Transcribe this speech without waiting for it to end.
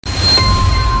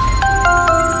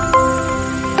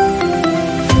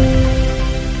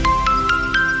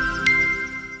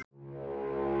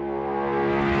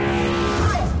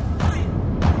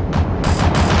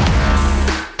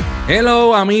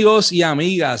Hello, amigos y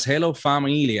amigas. Hello,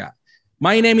 familia.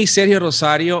 My name is Sergio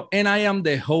Rosario, and I am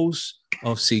the host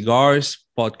of Cigars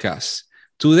Podcast.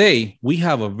 Today, we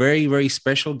have a very, very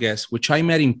special guest, which I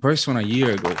met in person a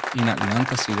year ago in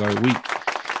Atlanta Cigar Week,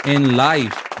 and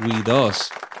live with us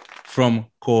from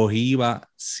Cohiba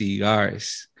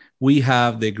Cigars. We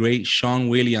have the great Sean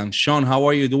Williams. Sean, how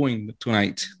are you doing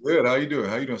tonight? Good. How you doing?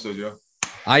 How you doing, Sergio?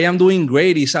 I am doing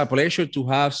great. It's a pleasure to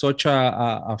have such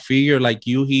a figure like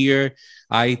you here.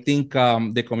 I think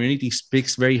the community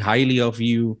speaks very highly of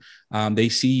you. They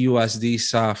see you as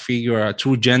this figure, a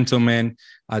true gentleman,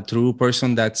 a true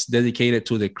person that's dedicated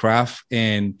to the craft.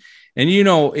 And you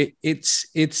know,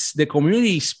 it's the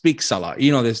community speaks a lot.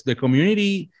 You know, the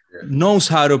community knows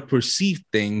how to perceive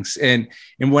things. And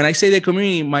when I say the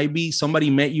community, it might be somebody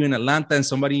met you in Atlanta and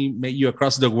somebody met you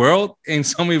across the world in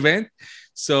some event.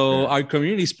 So our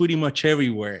community is pretty much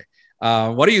everywhere.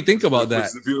 What do you think about that?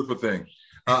 It's a beautiful thing.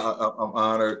 I'm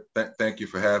honored. Thank you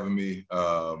for having me.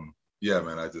 Yeah,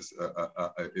 man.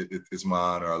 It's my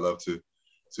honor. I love to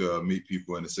meet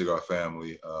people in the cigar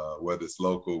family, whether it's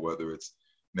local, whether it's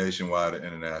nationwide or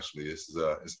internationally. It's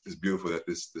beautiful that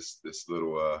this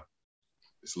little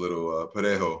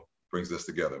parejo brings us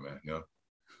together, man. You know.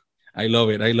 I love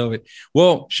it. I love it.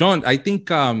 Well, Sean, I think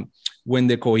when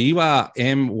the Cohiba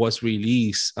M was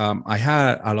released, I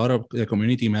had a lot of the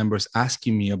community members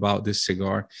asking me about this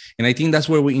cigar. And I think that's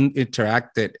where we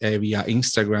interacted via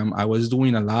Instagram. I was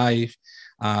doing a live.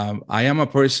 I am a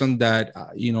person that,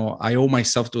 I owe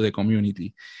myself to the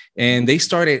community. And they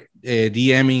started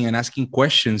DMing and asking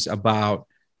questions about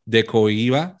the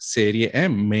Cohiba Serie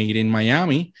M made in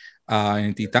Miami.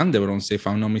 In Titan de Bronce, if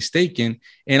I'm not mistaken.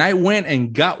 And I went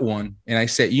and got one. And I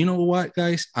said, you know what,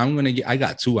 guys? I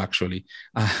got two actually.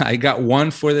 I got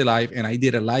one for the live and I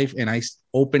did a live and I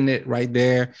opened it right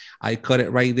there. I cut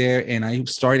it right there and I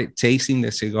started tasting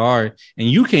the cigar. And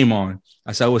you came on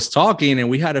as I was talking and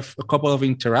we had a couple of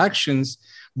interactions.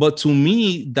 But to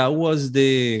me, that was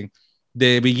the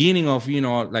beginning of,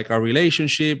 like our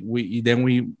relationship.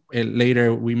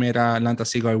 Later we met at Atlanta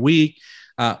Cigar Week.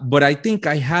 But I think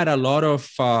I had a lot of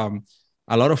fun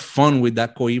with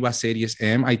that Cohiba Series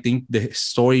M. I think the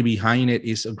story behind it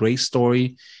is a great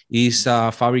story. It's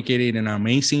fabricated in an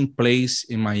amazing place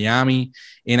in Miami.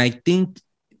 And I think,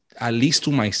 at least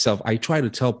to myself, I try to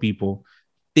tell people,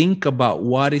 think about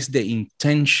what is the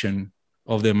intention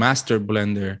of the master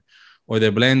blender or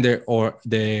the blender or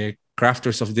the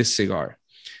crafters of this cigar.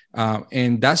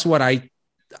 And that's what I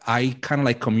kind of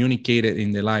like communicated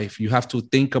in the life. You have to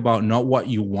think about not what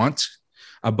you want,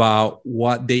 about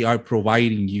what they are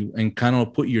providing you and kind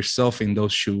of put yourself in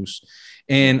those shoes.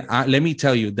 And let me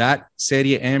tell you, that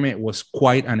Serie M was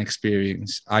quite an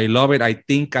experience. I love it. I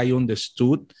think I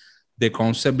understood the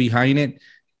concept behind it.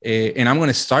 And I'm going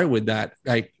to start with that.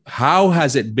 Like, how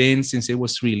has it been since it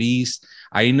was released?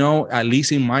 I know, at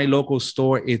least in my local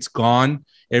store, it's gone.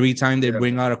 Every time they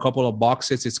bring out a couple of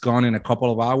boxes, it's gone in a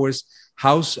couple of hours.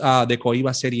 How's the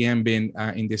Cohiba Serie M been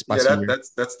in this past year?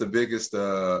 That's the biggest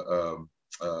thing.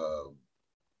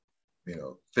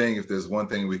 If there's one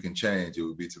thing we can change, it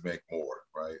would be to make more,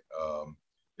 right?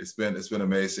 It's been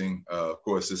amazing. Of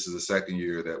course, this is the second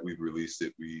year that we've released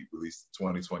it. We released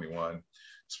 2021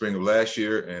 spring of last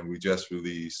year, and we just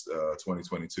released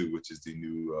 2022, which is the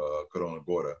new Corona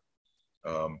Gorda.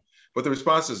 But the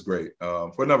response is great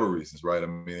for a number of reasons, right? I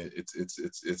mean, it's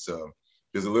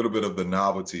there's a little bit of the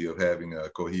novelty of having a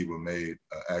Cohiba made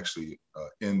actually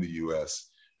in the U.S.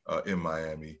 In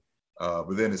Miami,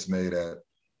 but then it's made at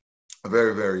a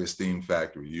very, very esteemed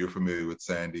factory. You're familiar with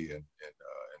Sandy and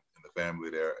the family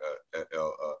there at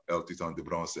El Titan de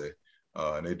Bronce,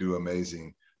 and they do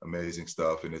amazing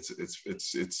stuff. And it's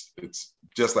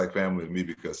just like family to me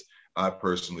because I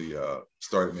personally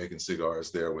started making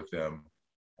cigars there with them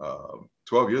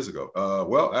 12 years ago.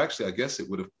 Well, actually, I guess it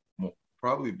would have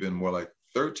probably been more like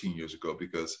 13 years ago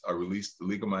because I released the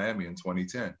League of Miami in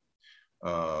 2010.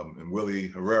 And Willie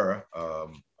Herrera,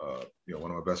 one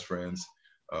of my best friends,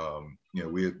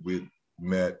 we had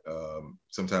met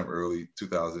sometime early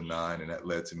 2009, and that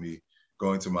led to me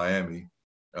going to Miami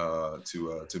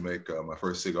to make my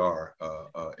first cigar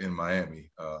in Miami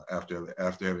after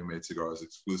having made cigars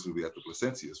exclusively at the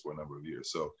Plasencias for a number of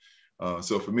years. So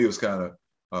for me, it was kind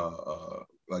of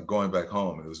like going back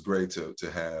home, and it was great to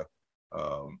have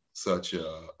such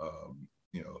a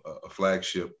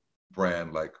flagship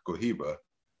brand like Cohiba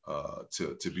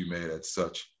to be made at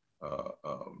such a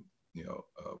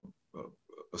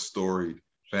storied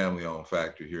family-owned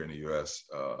factory here in the U.S.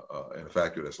 And a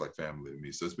factory that's like family to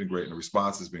me. So it's been great, and the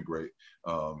response has been great.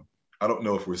 I don't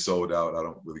know if we're sold out. I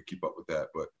don't really keep up with that,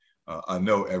 but I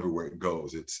know everywhere it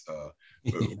goes, it's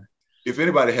if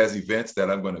anybody has events that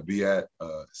I'm going to be at,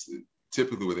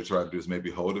 typically what they try to do is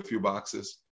maybe hold a few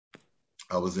boxes.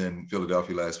 I was in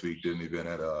Philadelphia last week, did an event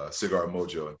at Cigar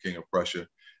Mojo and King of Prussia,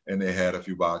 and they had a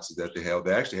few boxes that they held.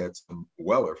 They actually had some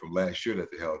Weller from last year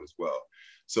that they held as well.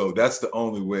 So that's the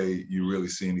only way you really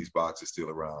seeing these boxes still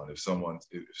around. If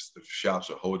shops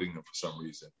are holding them for some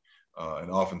reason,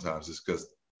 and oftentimes it's because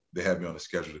they have me on the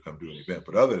schedule to come do an event.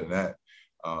 But other than that,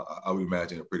 I would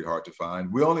imagine they're pretty hard to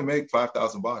find. We only make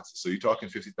 5,000 boxes, so you're talking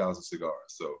 50,000 cigars.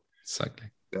 So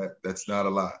exactly, that's not a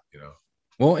lot, you know.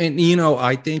 Well, and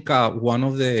I think one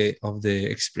of the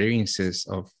experiences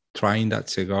of trying that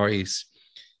cigar is,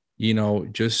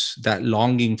 just that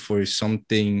longing for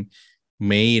something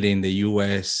made in the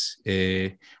U.S.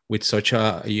 With such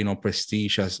a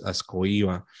prestige as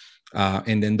Cohiba.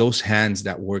 And then those hands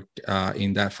that work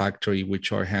in that factory,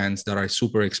 which are hands that are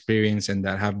super experienced and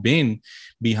that have been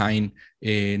behind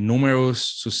numerous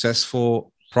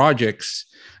successful projects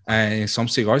and some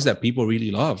cigars that people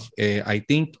really love. I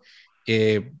think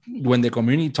when the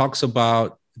community talks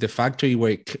about the factory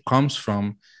where it comes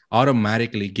from,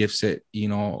 automatically gives it,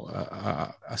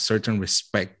 a certain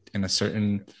respect and a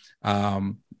certain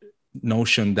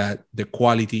notion that the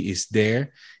quality is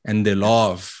there and the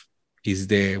love is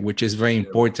there, which is very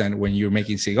important when you're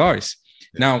making cigars.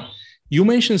 Now, you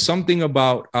mentioned something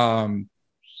about, about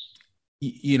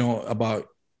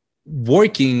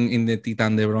working in the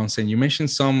Titan de Bronce, and you mentioned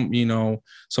some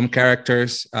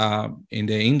characters in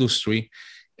the industry.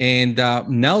 And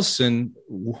Nelson,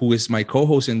 who is my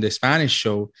co-host in the Spanish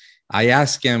show, I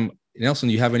asked him, Nelson,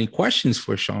 do you have any questions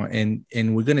for Sean?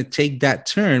 And we're going to take that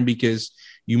turn because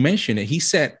you mentioned it. He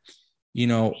said,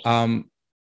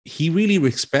 he really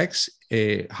respects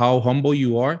how humble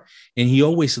you are, and he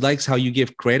always likes how you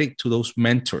give credit to those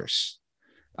mentors,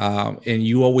 and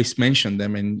you always mention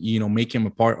them and make them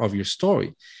a part of your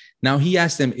story. Now he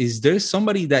asked them, is there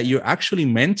somebody that you're actually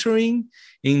mentoring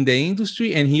in the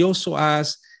industry? And he also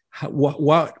asked,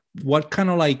 what kind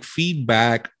of like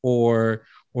feedback or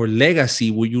legacy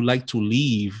would you like to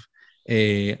leave?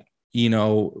 If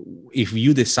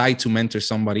you decide to mentor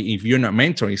somebody, if you're not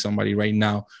mentoring somebody right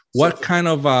now, what kind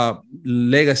of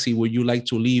legacy would you like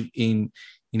to leave in,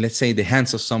 let's say, the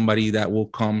hands of somebody that will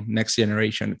come next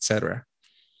generation, etc.?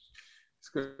 It's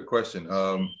a good question.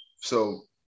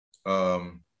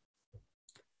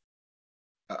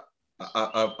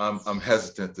 I'm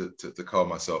hesitant to call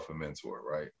myself a mentor,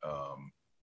 right?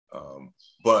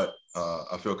 But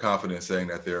I feel confident saying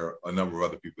that there are a number of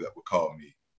other people that would call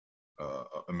me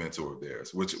a mentor of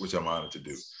theirs, which I'm honored to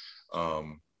do.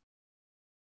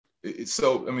 There's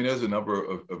a number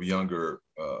of younger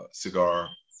cigar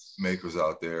makers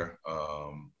out there,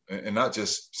 and not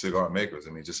just cigar makers.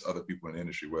 Just other people in the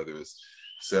industry, whether it's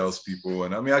salespeople,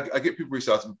 and I get people reach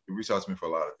out to me for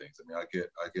a lot of things. I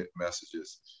get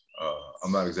messages.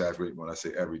 I'm not exaggerating when I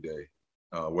say every day,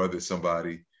 whether it's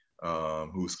somebody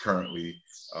who's currently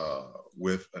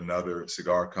with another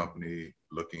cigar company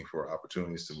looking for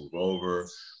opportunities to move over,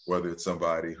 whether it's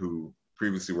somebody who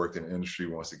previously worked in the industry,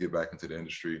 wants to get back into the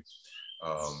industry.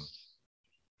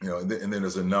 And then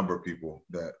there's a number of people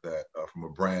that from a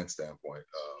brand standpoint,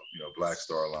 Black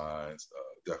Star Lines,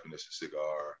 Definition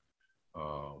Cigar,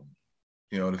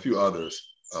 and a few others,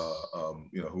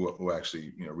 who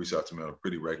actually, reach out to me on a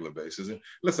pretty regular basis. And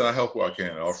listen, I help where I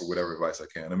can and offer whatever advice I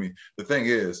can. The thing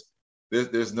is,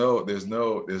 there's no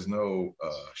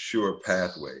sure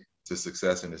pathway to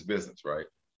success in this business, right?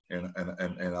 And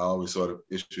I always sort of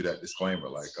issue that disclaimer,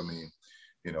 like, I'm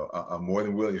more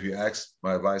than willing, if you ask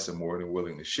my advice, I'm more than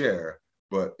willing to share,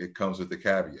 but it comes with the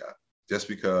caveat. Just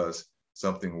because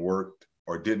something worked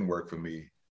or didn't work for me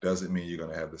doesn't mean you're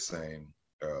going to have the same,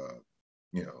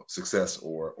 success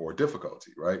or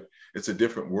difficulty, right? It's a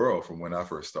different world from when I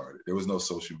first started. There was no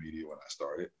social media when I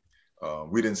started.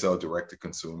 We didn't sell direct to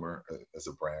consumer as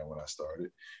a brand when I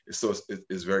started.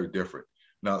 It's very different.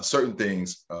 Now, certain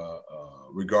things,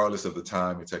 regardless of the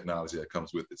time and technology that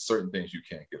comes with it, certain things you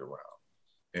can't get around.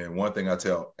 And one thing I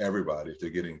tell everybody if they're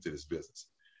getting into this business,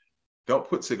 don't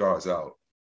put cigars out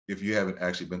if you haven't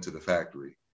actually been to the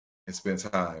factory and spent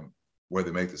time where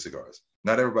they make the cigars.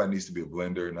 Not everybody needs to be a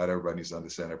blender. Not everybody needs to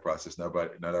understand that process. Not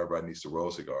everybody needs to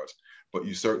roll cigars, but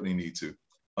you certainly need to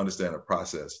understand the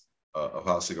process of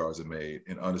how cigars are made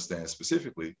and understand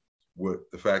specifically what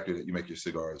the factory that you make your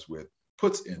cigars with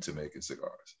puts into making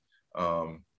cigars.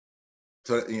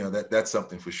 That's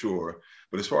something for sure.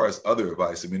 But as far as other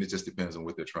advice, it just depends on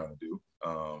what they're trying to do.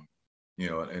 I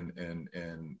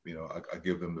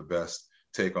give them the best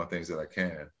take on things that I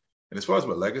can. And as far as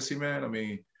my legacy, man,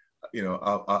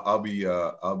 I'll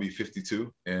be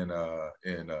 52 in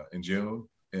June,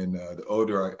 and the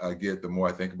older I get, the more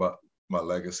I think about my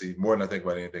legacy more than I think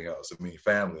about anything else. I mean,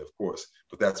 family, of course,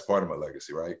 but that's part of my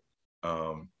legacy, right?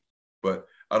 But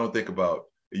I don't think about,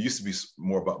 it used to be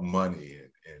more about money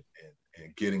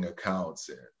and getting accounts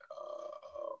and,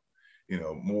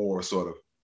 more sort of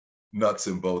nuts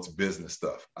and bolts business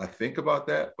stuff. I think about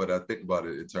that, but I think about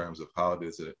it in terms of how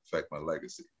does it affect my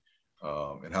legacy,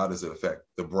 and how does it affect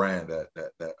the brand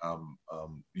that I'm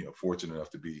fortunate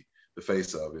enough to be the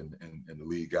face of and the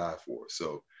lead guy for.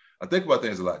 So I think about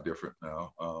things a lot different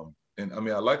now. And I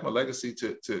mean, I like my legacy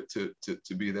to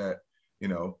be that,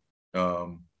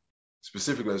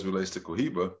 specifically as it relates to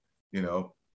Cohiba,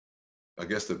 I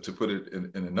guess to put it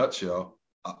in a nutshell,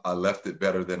 I left it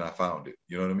better than I found it.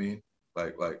 You know what I mean?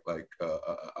 I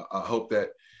hope that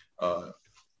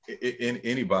in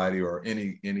anybody or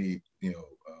any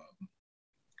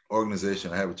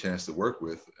organization I have a chance to work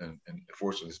with, and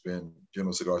fortunately it's been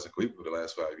General Cigars and Cohiba for the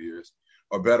last 5 years,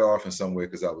 are better off in some way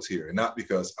because I was here, and not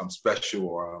because I'm special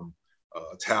or I'm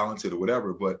talented or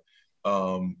whatever, but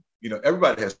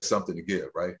everybody has something to give,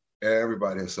 right?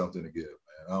 Everybody has something to give,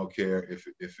 man. I don't care if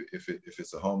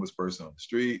it's a homeless person on the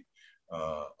street,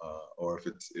 or if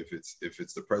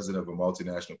it's the president of a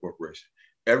multinational corporation.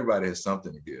 Everybody has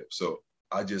something to give. So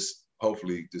I just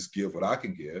hopefully just give what I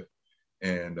can give,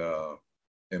 and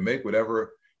make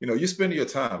whatever, you spend your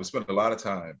time. I spend a lot of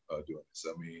time doing this.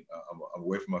 I mean, I'm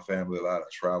away from my family a lot. I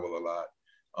travel a lot.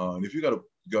 And if you're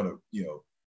gonna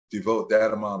devote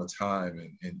that amount of time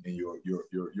and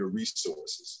your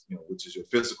resources, which is your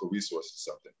physical resources,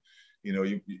 something,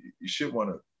 you should want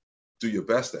to do your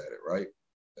best at it, right?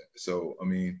 So, I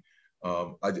mean,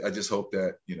 I just hope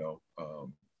that,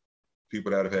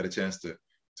 people that have had a chance to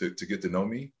get to know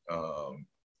me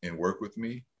and work with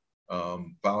me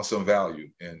found some value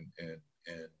in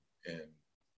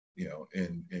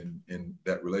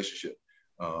that relationship,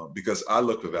 because I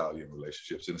look for value in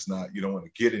relationships, and it's not, you don't want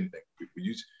to get anything from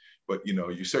people, but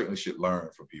you certainly should learn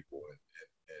from people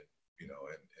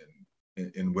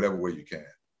and in whatever way you can,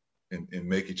 and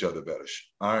make each other better.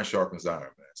 Iron sharpens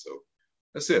iron, man. So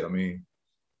that's it. I mean,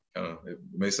 it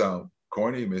may sound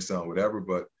corny, it may sound whatever,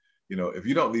 but if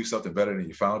you don't leave something better than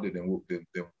you found it, then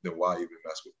why even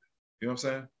mess with it? You know what I'm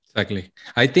saying? Exactly.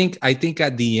 I think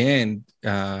at the end,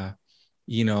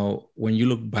 when you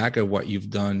look back at what you've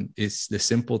done, it's the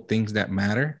simple things that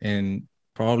matter, and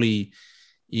probably,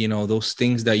 those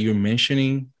things that you're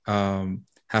mentioning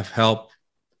have helped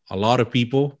a lot of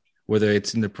people, whether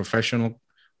it's in the professional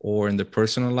or in the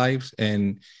personal lives.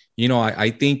 And I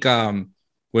think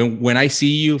when I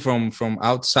see you from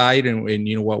outside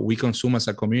and what we consume as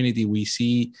a community, we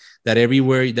see that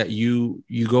everywhere that you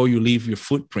go, you leave your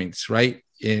footprints, right?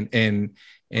 And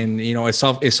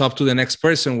it's up to the next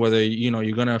person whether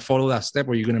you're gonna follow that step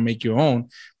or you're gonna make your own,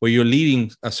 where you're leading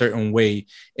a certain way.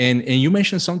 And you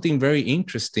mentioned something very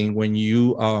interesting when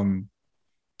you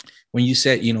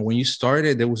said, when you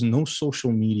started, there was no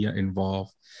social media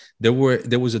involved. There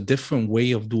was a different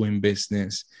way of doing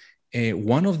business. And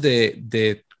one of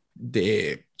the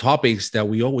topics that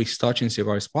we always touch in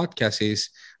Cigars Podcast is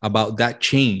about that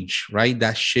change, right?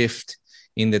 That shift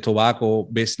in the tobacco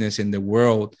business in the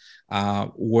world,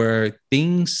 where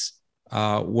things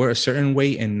were a certain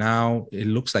way, and now it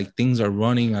looks like things are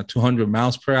running at 200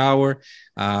 miles per hour.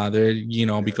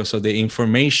 Because of the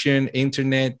information,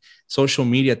 internet, social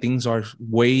media, things are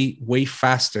way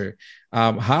faster.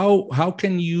 How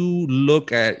can you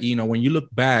look at, when you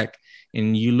look back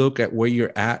and you look at where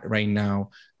you're at right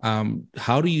now,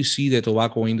 how do you see the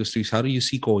tobacco industries? How do you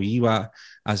see Cohiba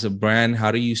as a brand?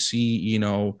 How do you see,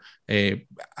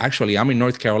 actually, I'm in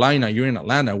North Carolina, you're in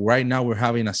Atlanta. Right now we're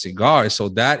having a cigar. So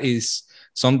that is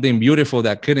something beautiful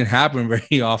that couldn't happen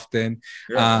very often.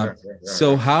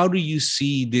 So how do you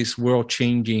see this world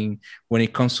changing when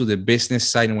it comes to the business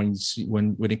side, and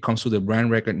when it comes to the brand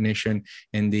recognition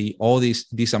and all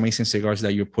these amazing cigars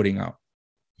that you're putting out?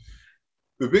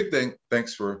 The big thing,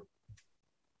 thanks for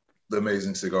the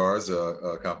amazing cigars,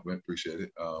 compliment, appreciate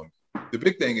it. The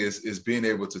big thing is being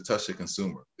able to touch the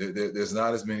consumer. There's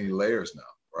not as many layers now,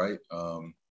 right?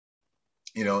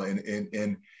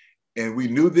 And we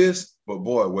knew this, but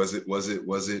boy, was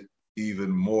it even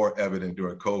more evident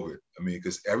during COVID. I mean,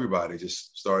 because everybody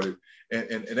just started,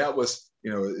 and that was,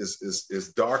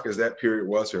 as dark as that period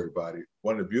was for everybody,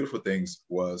 one of the beautiful things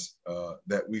was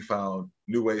that we found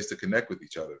new ways to connect with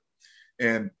each other.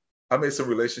 And I made some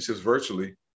relationships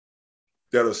virtually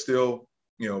that are still,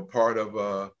 part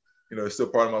of, it's still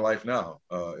part of my life now,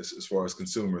 as far as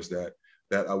consumers that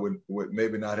I would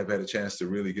maybe not have had a chance to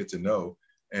really get to know.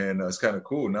 And it's kind of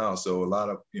cool now. So a lot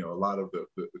of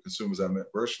the consumers I met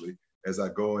virtually, as I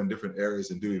go in different areas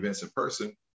and do events in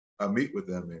person, I meet with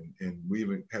them, and we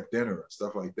even have dinner and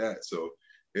stuff like that. So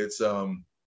it's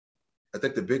I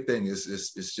think the big thing is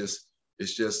it's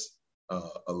just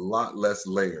a lot less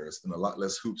layers and a lot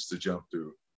less hoops to jump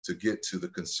through to get to the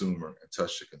consumer and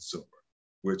touch the consumer.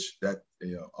 Which that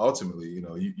ultimately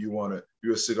you want to,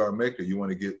 you're a cigar maker, you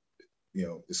want to get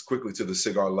as quickly to the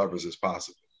cigar lovers as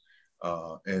possible.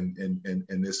 And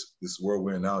this world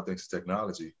we're in now, thanks to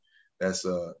technology, that's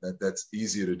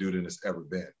easier to do than it's ever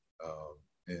been.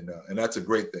 And that's a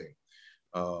great thing.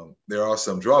 There are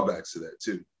some drawbacks to that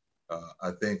too.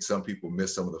 I think some people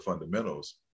miss some of the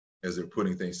fundamentals as they're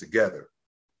putting things together,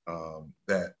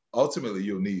 that ultimately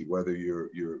you'll need, whether you're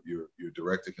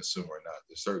direct to consumer or not.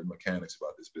 There's certain mechanics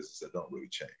about this business that don't really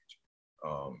change.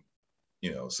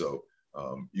 So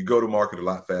you go to market a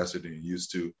lot faster than you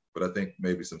used to, but I think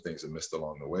maybe some things are missed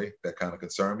along the way that kind of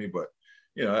concern me. But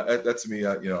that's me.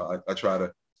 I try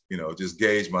to just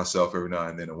gauge myself every now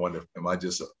and then and wonder, am I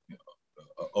just an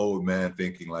old man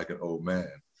thinking like an old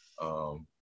man?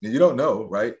 And you don't know,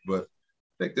 right? But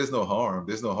I think there's no harm.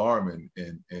 There's no harm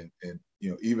in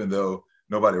even though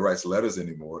nobody writes letters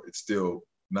anymore, it's still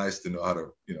nice to know how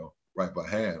to write by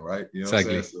hand, right? You know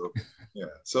Exactly. what I'm saying? So yeah,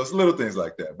 so it's little things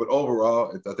like that. But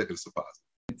overall, I think it's a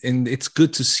positive. And it's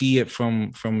good to see it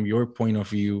from your point of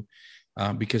view,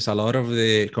 because a lot of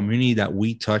the community that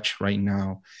we touch right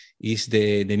now is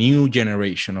the new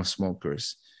generation of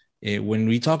smokers. When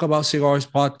we talk about Cigars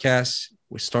podcast,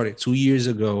 we started 2 years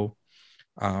ago,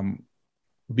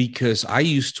 because I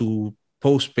used to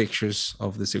post pictures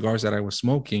of the cigars that I was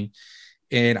smoking,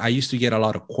 and I used to get a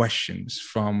lot of questions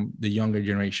from the younger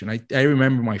generation. I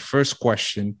remember my first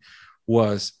question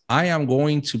was, I am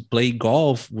going to play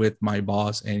golf with my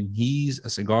boss, and he's a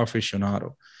cigar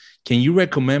aficionado. Can you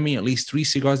recommend me at least 3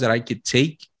 cigars that I could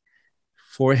take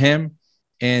for him?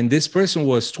 And this person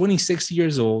was 26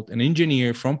 years old, an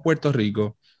engineer from Puerto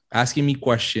Rico, asking me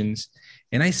questions.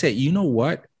 And I said, you know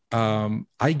what?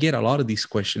 I get a lot of these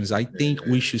questions. I think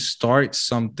we should start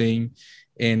something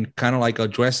and kind of like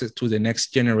address it to the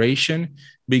next generation,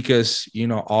 because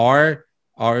our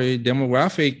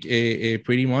demographic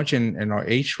pretty much and our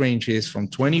age range is from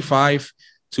 25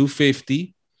 to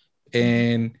 50,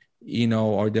 and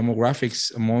our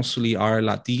demographics mostly are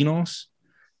Latinos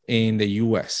in the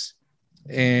US.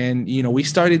 And we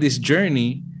started this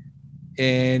journey,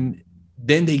 and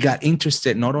then they got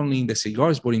interested not only in the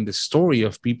cigars but in the story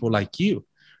of people like you,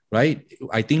 right?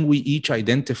 I think we each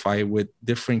identify with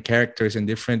different characters and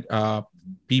different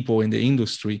people in the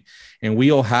industry, and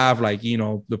we all have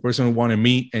the person we want to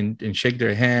meet and shake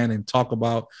their hand and talk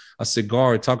about a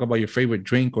cigar, talk about your favorite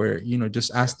drink, or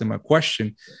just ask them a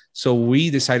question. So we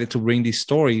decided to bring these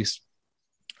stories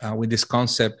with this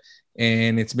concept,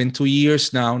 and it's been 2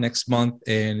 years now next month,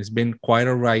 and it's been quite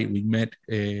all right. We met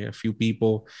a few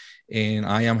people, and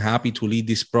I am happy to lead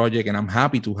this project, and I'm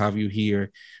happy to have you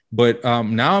here. But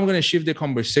now I'm going to shift the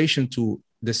conversation to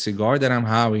the cigar that I'm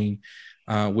having,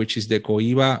 which is the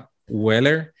Cohiba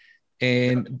Weller.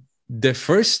 And the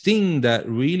first thing that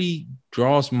really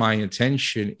draws my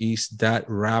attention is that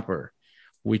wrapper,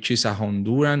 which is a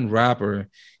Honduran wrapper,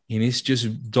 and it's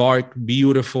just dark,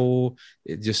 beautiful,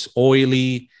 it's just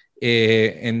oily.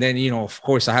 And then, of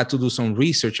course, I had to do some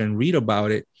research and read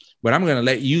about it. But I'm going to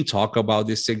let you talk about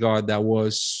this cigar that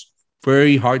was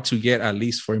very hard to get, at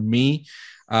least for me.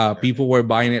 People were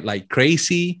buying it like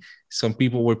crazy. Some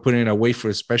people were putting it away for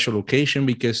a special occasion,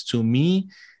 because to me,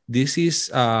 this is,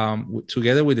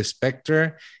 together with the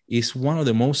Spectre, is one of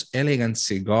the most elegant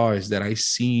cigars that I've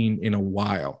seen in a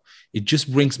while. It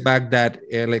just brings back that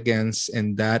elegance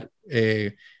and that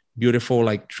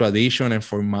beautiful tradition and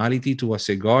formality to a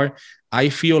cigar. I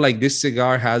feel like this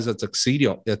cigar has a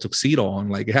tuxedo on,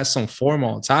 like it has some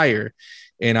formal attire,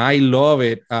 and I love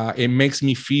it. It makes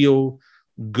me feel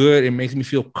good. It makes me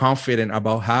feel confident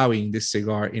about having this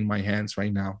cigar in my hands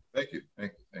right now. Thank you.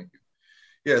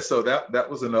 Yeah, so that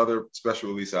was another special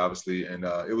release, obviously, and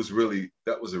that was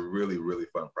a really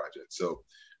fun project. So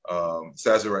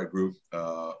Sazerac Group,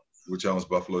 which owns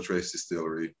Buffalo Trace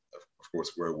Distillery, of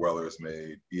course, where Weller is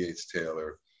made, E.H.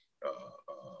 Taylor,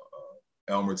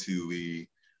 Elmer T. Lee,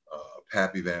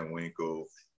 Pappy Van Winkle,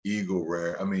 Eagle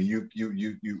Rare. I mean,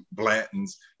 you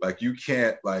Blanton's, you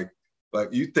can't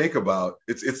you think about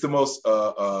it's the most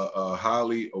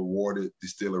highly awarded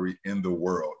distillery in the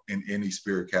world in any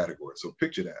spirit category. So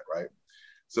picture that, right?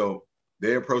 So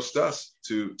they approached us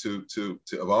to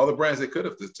of all the brands they could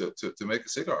have to make a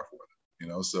cigar for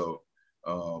them. So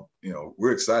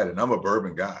we're excited. And I'm a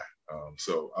bourbon guy,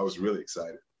 so I was really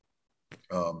excited.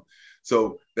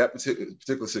 So that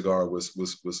particular cigar was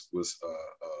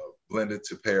blended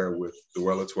to pair with the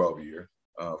Weller 12 year.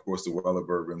 Of course, the Weller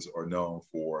bourbons are known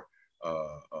for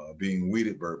being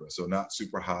wheated bourbon, so not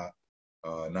super hot,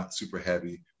 not super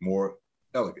heavy, more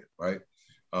elegant, right?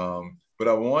 But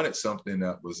I wanted something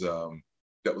that was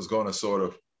going to sort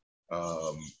of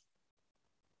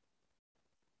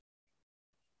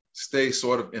stay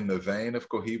sort of in the vein of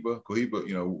Cohiba. Cohiba,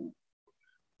 you know,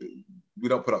 we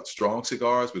don't put out strong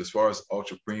cigars, but as far as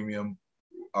ultra premium,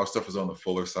 our stuff is on the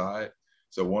fuller side.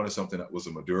 So I wanted something that was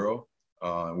a Maduro.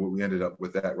 What we ended up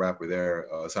with that wrapper there,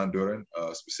 is Honduran,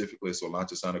 specifically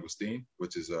Solancha San Agustin,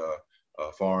 which is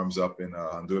farms up in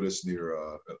Honduras near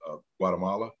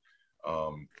Guatemala.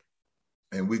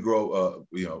 And we grow,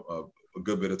 a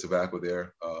good bit of tobacco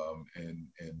there. And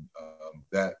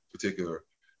that particular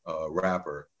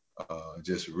wrapper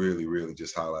just really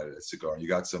just highlighted that cigar. You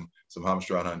got some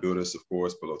Hamastran Honduras, of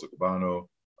course, Piloto Cabano,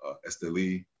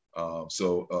 Esteli.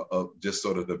 So just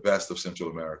sort of the best of Central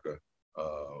America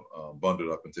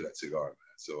bundled up into that cigar, man.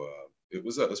 So it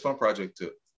was a fun project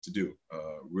to do,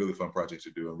 really fun project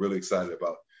to do. I'm really excited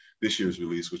about this year's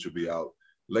release, which will be out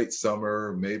late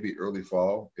summer, maybe early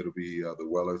fall. It'll be the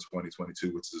Weller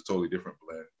 2022, which is a totally different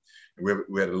blend. And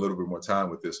we had a little bit more time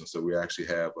with this one, so we actually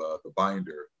have the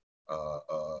binder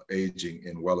aging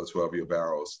in Weller 12-year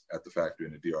barrels at the factory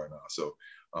in the DR now. So,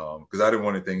 because I didn't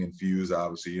want anything infused,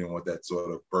 obviously, you don't want that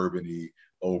sort of bourbony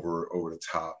over the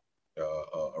top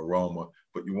aroma,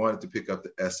 but you wanted to pick up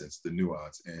the essence, the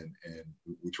nuance, and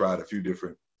we tried a few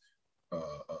different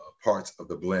parts of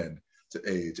the blend to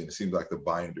age, and it seems like the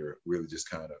binder really just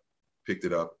kind of picked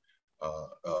it up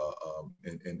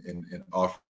and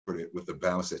offered it with the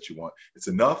balance that you want. It's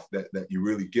enough that you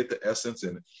really get the essence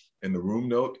and the room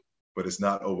note, but it's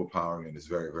not overpowering, and it's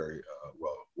very, very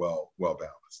well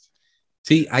balanced.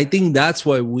 See, I think that's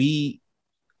why we,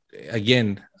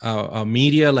 again,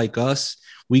 media like us,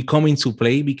 we come into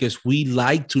play because we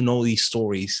like to know these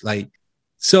stories. Like,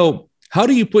 so how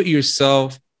do you put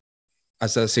yourself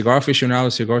as a cigar aficionado,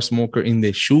 cigar smoker, in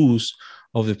the shoes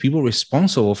of the people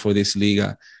responsible for this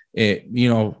Liga?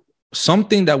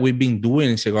 Something that we've been doing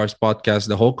in Cigars Podcast,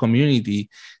 the whole community,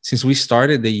 since we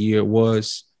started the year,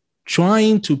 was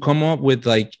trying to come up with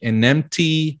like an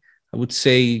empty, I would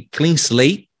say, clean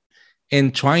slate,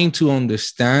 and trying to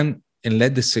understand and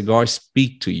let the cigar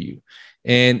speak to you.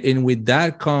 And with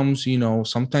that comes,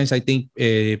 sometimes I think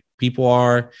people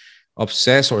are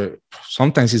obsessed, or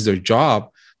sometimes it's their job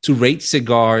to rate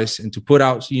cigars and to put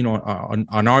out,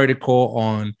 an article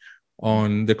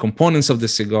on the components of the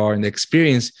cigar and the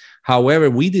experience. However,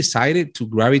 we decided to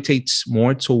gravitate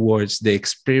more towards the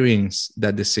experience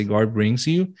that the cigar brings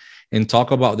you and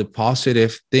talk about the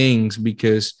positive things,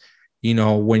 because,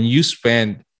 when you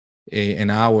spend an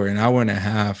hour and a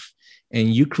half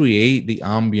and you create the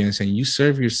ambience and you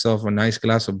serve yourself a nice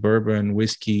glass of bourbon,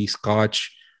 whiskey,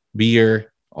 scotch,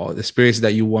 beer, all the spirits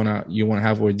that you wanna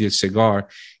have with your cigar,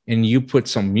 and you put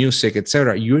some music,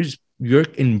 etc., you're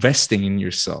investing in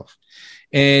yourself.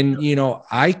 And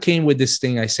I came with this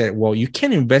thing. I said, well, you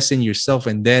can't invest in yourself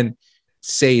and then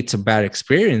say it's a bad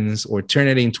experience or turn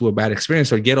it into a bad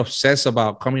experience or get obsessed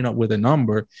about coming up with a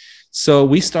number. So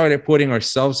we started putting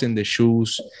ourselves in the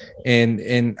shoes,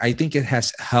 and I think it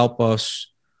has helped us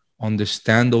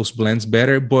understand those blends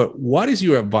better. But what is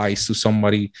your advice to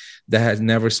somebody that has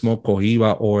never smoked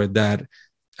Cohiba, or that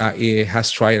it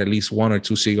has tried at least one or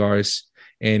two cigars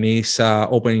and is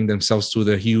opening themselves to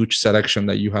the huge selection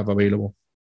that you have available?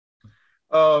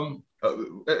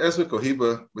 As with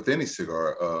Cohiba, with any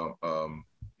cigar,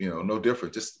 no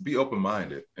different. Just be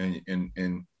open-minded, and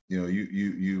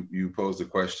you pose the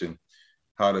question: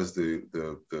 how does the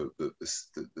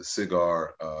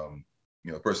cigar,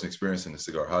 person experiencing the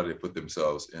cigar, how do they put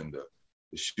themselves in the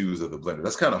shoes of the blender?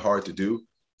 That's kind of hard to do,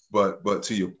 but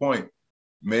to your point,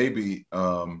 maybe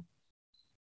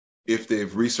if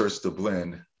they've researched the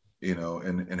blend,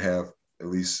 and have at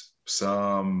least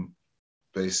some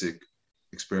basic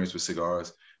experience with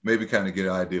cigars, maybe kind of get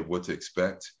an idea of what to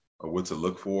expect or what to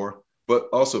look for, but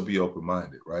also be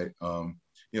open-minded, right?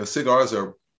 Cigars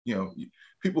are,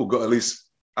 people go, at least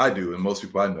I do, and most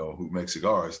people I know who make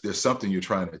cigars, there's something you're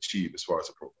trying to achieve as far as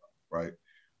a profile, right?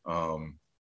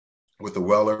 With the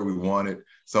Weller, we wanted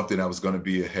something that was going to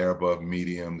be a hair above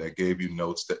medium, that gave you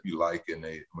notes that you like in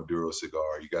a Maduro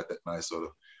cigar. You got that nice sort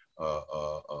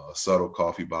of subtle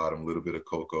coffee bottom, a little bit of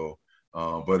cocoa.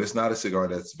 But it's not a cigar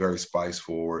that's very spice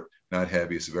forward, not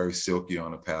heavy. It's very silky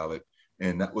on the palate.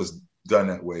 And that was done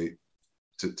that way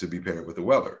to be paired with the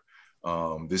Weller.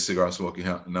 This cigar I'm smoking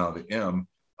now, the M,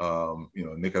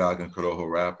 Nicaraguan Corojo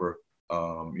wrapper.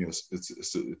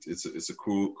 It's a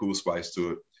cool spice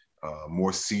to it.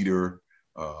 More cedar,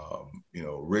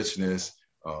 richness.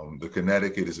 The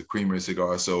Connecticut is a creamier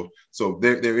cigar. So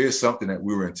there is something that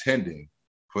we were intending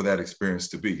for that experience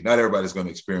to be. Not everybody's going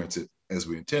to experience it as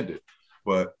we intended,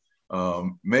 but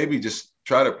maybe just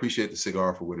try to appreciate the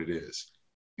cigar for what it is,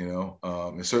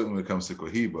 and certainly when it comes to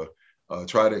Cohiba,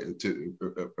 try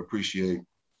to appreciate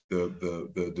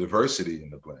the diversity in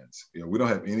the blends. We don't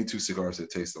have any two cigars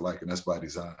that taste alike, and that's by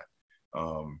design.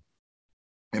 And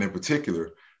in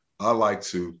particular, I like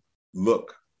to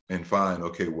look and find,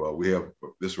 okay, well, we have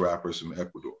this wrapper is from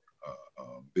Ecuador.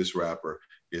 This wrapper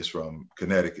is from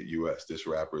Connecticut, U.S. This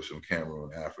wrapper is from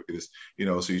Cameroon, Africa.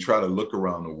 So you try to look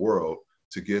around the world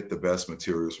to get the best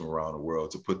materials from around the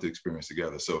world to put the experience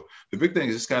together. So the big thing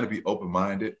is just kind of be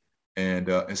open-minded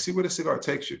and see where the cigar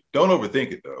takes you. Don't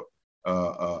overthink it, though.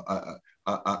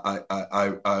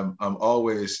 I'm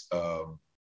always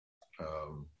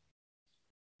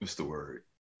what's the word?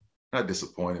 Not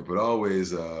disappointed, but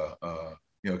always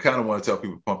kind of want to tell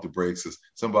people pump the brakes. Because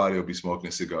somebody will be smoking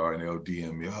a cigar and they'll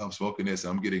DM me, "Oh, I'm smoking this.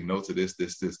 I'm getting notes of this.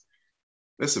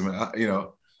 Listen, man,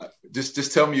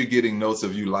 just tell me you're getting notes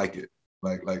of you like it.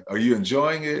 Like, are you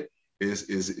enjoying it? Is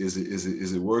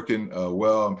it working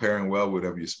well and pairing well with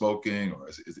whatever you're smoking, or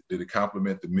did it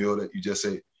complement the meal that you just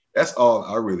ate? That's all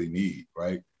I really need,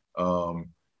 right?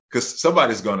 Because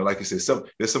somebody's going to, like you said,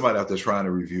 there's somebody out there trying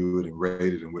to review it and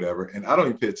rate it and whatever, and I don't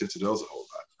even pay attention to those a whole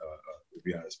lot, to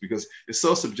be honest, because it's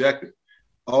so subjective.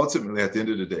 Ultimately, at the end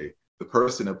of the day, the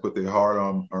person that put their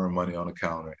hard-earned money on the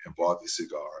counter and bought the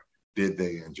cigar, did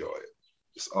they enjoy it?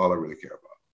 That's all I really care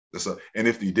about. And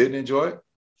if you didn't enjoy it,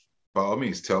 by all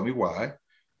means, tell me why,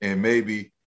 and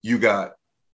maybe you got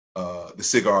the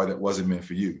cigar that wasn't meant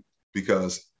for you.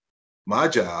 Because my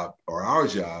job, or our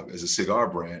job as a cigar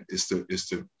brand, is to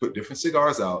put different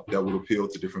cigars out that will appeal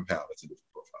to different palates and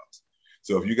different profiles.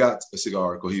 So if you got a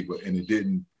cigar, Cohiba, and it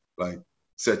didn't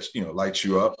light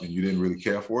you up and you didn't really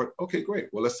care for it, okay, great.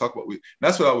 Well, let's talk about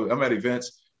that's what I'm at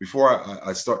events. Before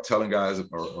I start telling guys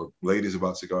or ladies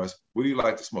about cigars, what do you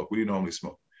like to smoke? What do you normally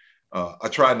smoke? I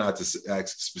try not to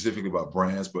ask specifically about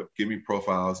brands, but give me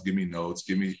profiles, give me notes,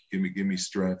 give me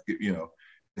strength, And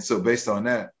so based on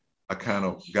that, I kind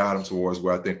of guide them towards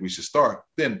where I think we should start.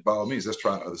 Then by all means, let's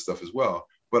try other stuff as well.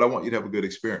 But I want you to have a good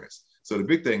experience. So the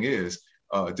big thing is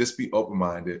just be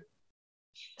open-minded,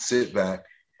 sit back,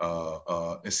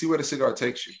 and see where the cigar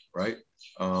takes you, right?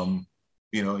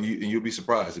 You'll be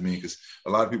surprised. I mean, because a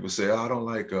lot of people say, "Oh, I don't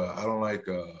like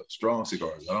strong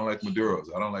cigars. I don't like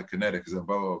Maduros. I don't like Connecticut's and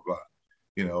blah blah blah."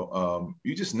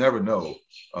 You just never know.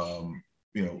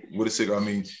 What a cigar. I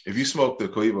mean, if you smoke the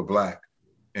Cohiba Black,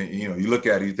 and you look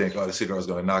at it, you think, "Oh, the cigar is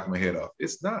going to knock my head off."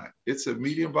 It's not. It's a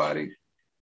medium body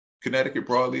Connecticut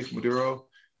broadleaf Maduro.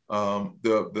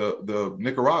 The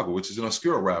Nicaragua, which is an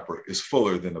Oscuro wrapper, is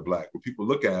fuller than the Black. But people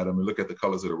look at them and look at the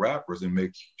colors of the wrappers and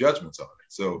make judgments on it.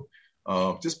 So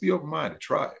just be open-minded,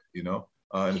 try it,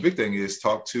 and the big thing is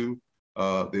talk to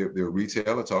their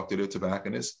retailer, talk to their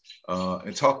tobacconist,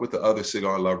 and talk with the other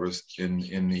cigar lovers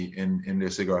in their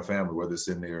cigar family, whether it's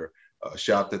in their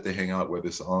shop that they hang out, whether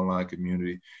it's an online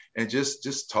community, and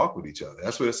just talk with each other.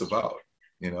 That's what it's about,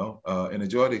 and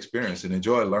enjoy the experience and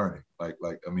enjoy learning.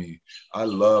 I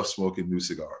love smoking new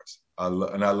cigars. I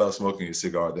love smoking a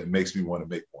cigar that makes me want to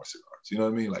make more cigars. You know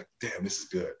what I mean? Like, damn, this is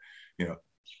good.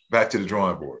 Back to the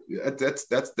drawing board. That's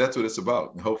what it's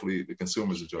about, and hopefully the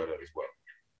consumers enjoy that as well.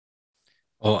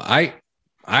 Oh,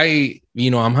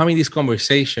 I'm having this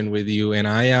conversation with you, and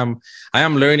I am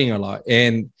learning a lot.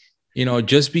 And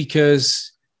just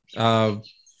because you're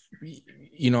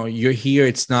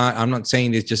here, I'm not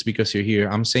saying this just because you're here.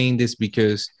 I'm saying this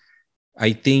because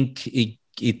I think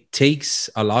it takes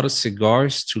a lot of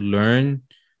cigars to learn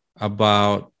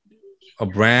about a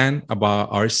brand,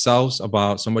 about ourselves,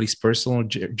 about somebody's personal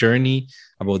journey,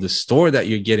 about the store that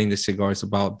you're getting the cigars,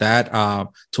 about that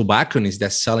tobacconist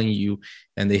that's selling you,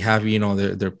 and they have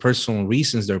their personal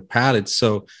reasons, their palates.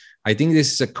 So I think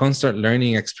this is a constant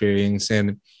learning experience.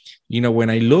 And when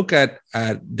I look at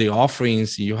the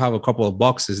offerings, you have a couple of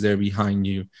boxes there behind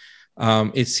you.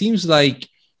 It seems like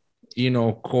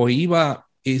Cohiba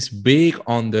is big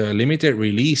on the limited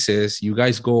releases. You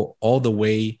guys go all the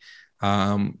way.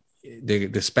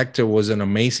 The Spectre was an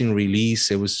amazing release.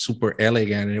 It was super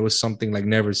elegant, and it was something like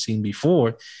never seen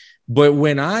before. But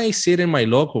when I sit in my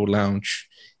local lounge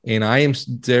and I am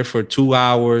there for 2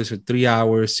 hours or 3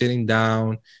 hours, sitting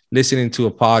down, listening to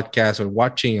a podcast or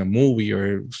watching a movie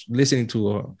or listening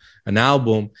to an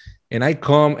album, and I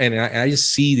come and I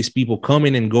just see these people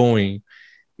coming and going,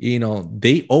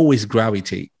 they always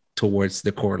gravitate towards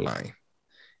the core line.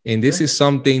 And this is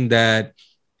something that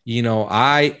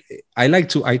I like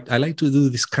to do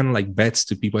this kind of like bets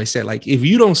to people. I said, like, if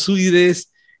you don't see this,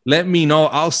 let me know.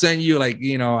 I'll send you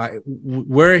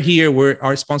we're here.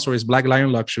 Our sponsor is Black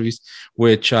Lion Luxuries,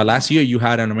 which last year you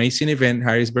had an amazing event,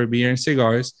 Harrisburg Beer and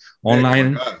Cigars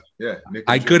online. Yeah,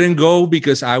 I couldn't go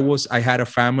because I had a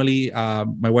family.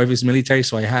 My wife is military,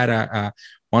 so I had a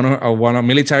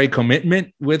military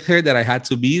commitment with her that I had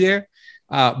to be there.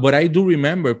 But I do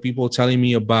remember people telling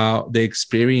me about the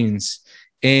experience,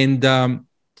 and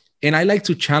I like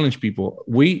to challenge people.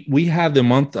 We have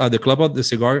the Club of the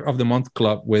Cigar of the Month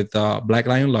Club with Black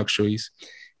Lion Luxuries,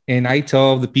 and I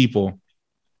tell the people,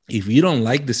 if you don't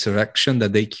like the selection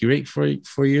that they curate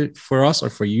for us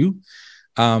or for you,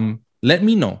 let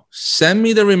me know. Send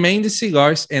me the remaining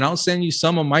cigars, and I'll send you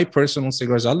some of my personal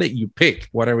cigars. I'll let you pick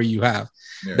whatever you have.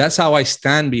 Yeah. That's how I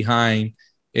stand behind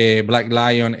Black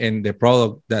Lion and the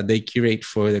product that they curate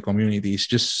for the community. It's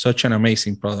just such an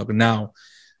amazing product. Now,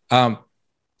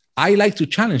 I like to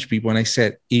challenge people, and I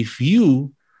said, if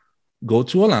you go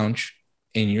to a lounge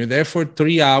and you're there for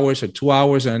 3 hours or 2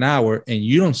 hours or an hour, and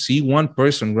you don't see one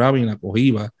person grabbing a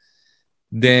Cohiba,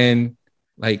 then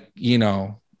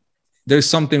there's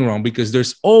something wrong, because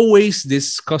there's always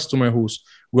this customer who's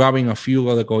grabbing a few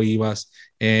other Cohibas.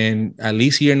 And at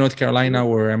least here in North Carolina,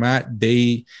 where I'm at,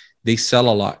 they sell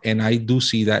a lot. And I do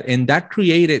see that. And that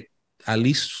created, at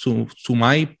least to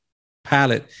my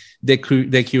palate, the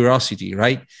curiosity,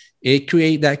 right? It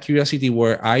created that curiosity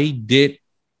where I did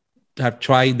have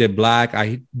tried the black.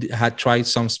 I had tried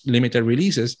some limited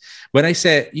releases, but I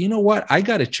said, you know what? I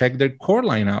got to check their core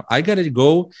line out. I got to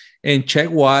go and check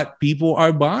what people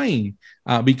are buying,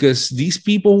 because these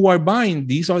people who are buying,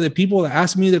 these are the people that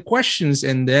ask me the questions.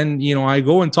 And then, I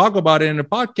go and talk about it in the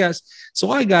podcast. So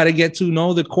I got to get to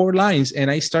know the core lines. And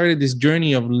I started this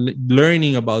journey of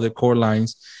learning about the core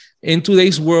lines. In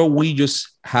today's world, we just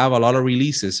have a lot of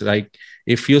releases. Like,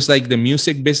 it feels like the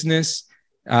music business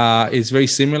is very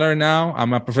similar now.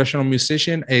 I'm a professional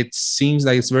musician. It seems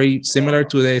like it's very similar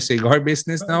to the cigar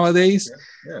business nowadays.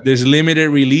 Yeah. There's limited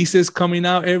releases coming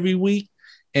out every week.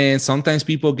 And sometimes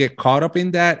people get caught up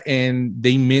in that and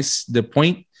they miss the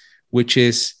point, which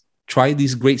is try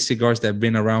these great cigars that have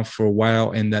been around for a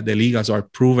while and that the ligas are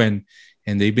proven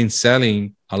and they've been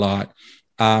selling a lot.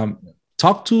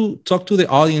 Talk to the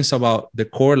audience about the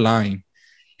core line.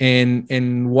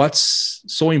 And what's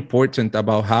so important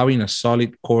about having a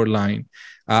solid core line.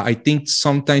 I think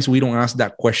sometimes we don't ask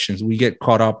that questions. We get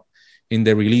caught up in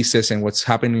the releases and what's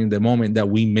happening in the moment that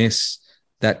we miss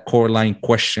that core line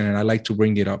question. And I like to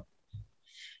bring it up.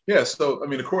 Yeah. So, I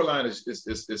mean, the core line is that's,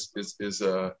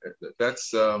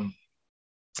 how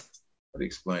do you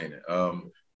explain it?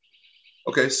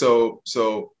 Okay. So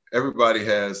everybody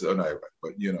has, not everybody,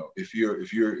 but if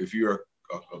you're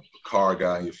a car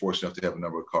guy and you're fortunate enough to have a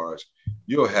number of cars,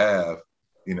 you'll have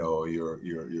your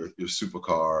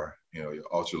supercar, your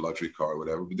ultra luxury car,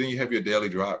 whatever. But then you have your daily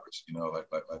drivers,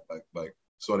 like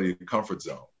sort of your comfort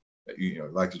zone that you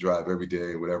like to drive every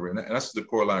day or whatever, and that's what the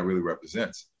core line really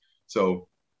represents. So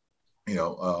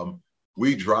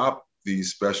we drop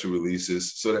these special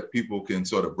releases so that people can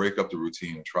sort of break up the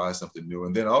routine and try something new.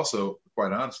 And then also,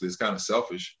 quite honestly, it's kind of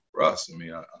selfish for us. I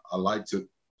mean, I like to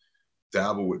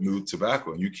dabble with new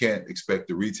tobacco, and you can't expect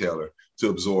the retailer to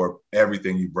absorb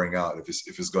everything you bring out if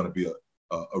it's going to be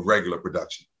a regular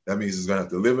production. That means it's going to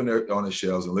have to live in there on the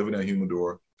shelves and live in their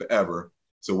humidor forever.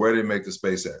 So where do they make the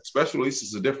space at? Special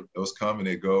releases are different. Those come and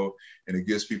they go, and it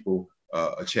gives people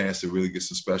a chance to really get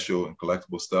some special and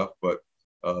collectible stuff. But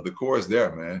the core is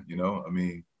there, man. I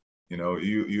mean, what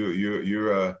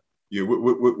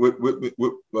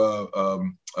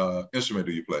instrument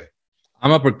do you play?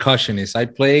 I'm a percussionist. I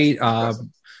play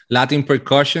Latin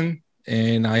percussion,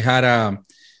 and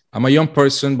I'm a young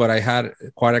person, but I had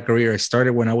quite a career. I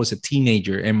started when I was a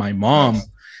teenager, and my mom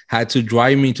had to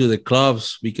drive me to the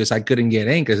clubs because I couldn't get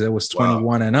in because it was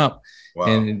 21 and up. Wow.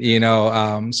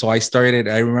 And, so I started,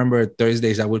 I remember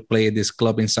Thursdays I would play at this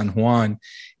club in San Juan,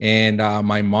 and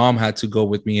my mom had to go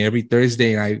with me every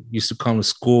Thursday. And I used to come to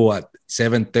school at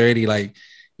 7:30,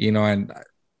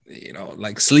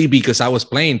 like sleepy because I was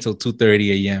playing till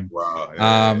 2:30 a.m. Wow.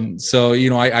 Yeah. So,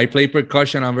 I play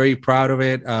percussion. I'm very proud of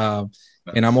it. Nice.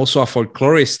 And I'm also a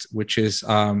folklorist, which is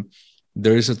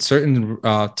there is a certain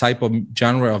type of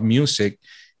genre of music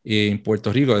in Puerto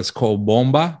Rico. It's called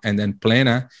bomba and then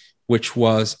plena, which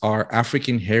was our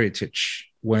African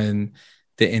heritage. When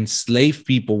the enslaved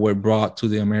people were brought to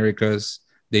the Americas,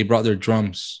 they brought their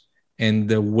drums. And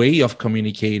the way of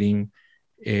communicating,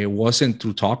 it wasn't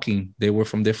through talking. They were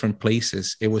from different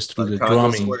places. It was through the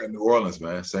drumming. Square in New Orleans,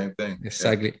 man, same thing.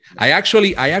 Exactly. Yeah.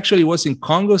 I actually was in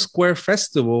Congo Square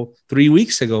Festival 3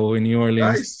 weeks ago in New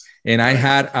Orleans. Nice. And I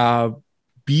had a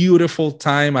beautiful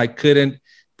time. I couldn't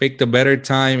picked a better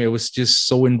time. It was just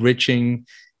so enriching.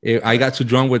 I got to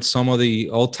drum with some of the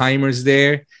old timers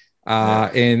there,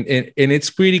 and it's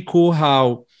pretty cool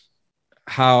how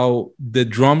the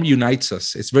drum unites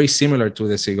us. It's very similar to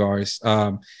the cigars,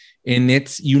 and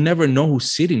you never know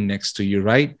who's sitting next to you,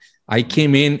 right? I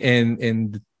came in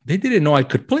and they didn't know I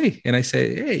could play, and I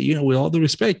said, hey, with all due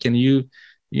respect, can you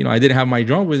I didn't have my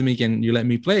drum with me, can you let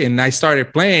me play? And I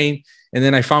started playing, and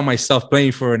then I found myself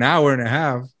playing for an hour and a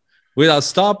half without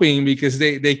stopping because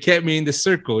they kept me in the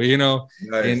circle,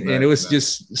 and it was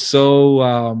just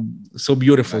so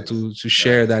beautiful to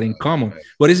share that in common.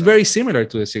 But it's very similar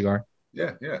to a cigar.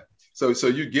 Yeah. So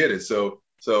you get it. So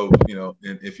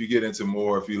and if you get into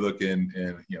more, if you look in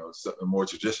a more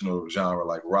traditional genre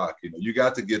like rock, you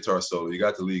got the guitar solo, you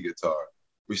got the lead guitar,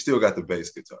 we still got the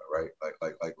bass guitar, right?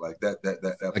 Like that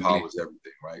powers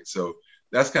everything, right? So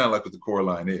that's kind of like what the core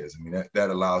line is. I mean, that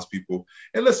allows people.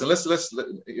 And listen, let's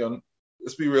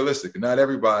be realistic. Not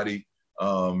everybody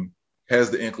has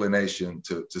the inclination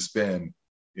to spend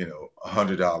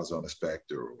 $100 on a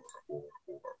Spectre or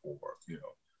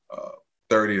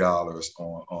 $30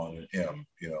 on an M.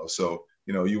 So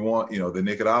you want the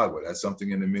Nicaragua. That's something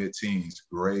in the mid-teens.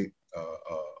 Great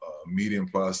medium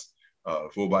plus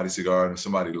full body cigar, and if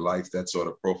somebody likes that sort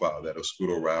of profile, that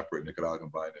Oscuro wrapper,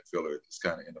 Nicaraguan bind and filler, it's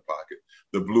kind of in the pocket.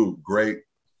 The blue, great.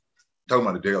 Talking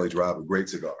about a daily driver, great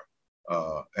cigar.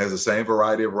 Has the same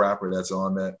variety of wrapper that's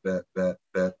on that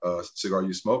cigar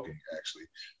you're smoking, actually,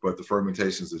 but the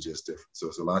fermentations are just different. So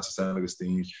it's a Lancha San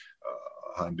Agustin,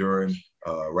 Honduran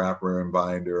wrapper and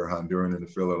binder, Honduran in the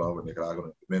filler along with Nicaraguan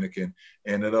and Dominican,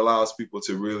 and it allows people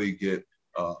to really get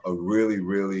a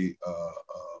really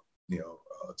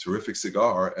terrific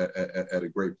cigar at a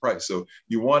great price. So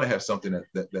you want to have something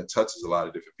that touches a lot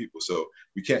of different people. So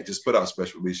we can't just put out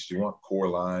special releases. You want core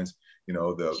lines.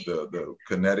 The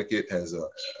Connecticut has a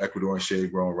Ecuadorian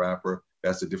shade grown wrapper.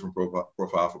 That's a different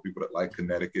profile for people that like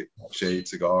Connecticut shade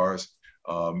cigars.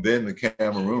 Then the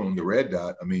Cameroon, the red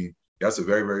dot, I mean, that's a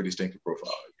very, very distinctive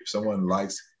profile. If someone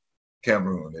likes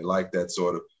Cameroon, they like that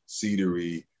sort of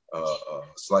cedary,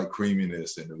 slight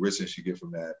creaminess and the richness you get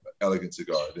from that elegant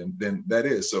cigar, then that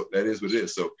is what it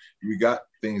is. So we got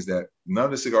things that none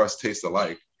of the cigars taste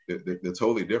alike. They're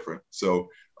totally different. So,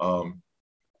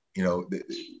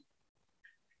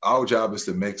 our job is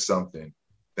to make something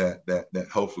that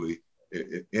hopefully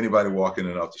anybody walking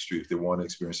in off the street, if they want to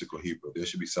experience a Cohiba, there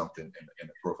should be something in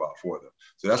the profile for them.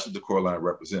 So that's what the core line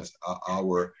represents.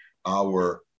 Our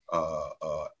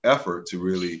effort to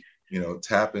really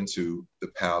tap into the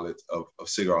palette of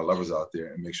cigar lovers out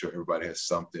there and make sure everybody has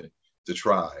something to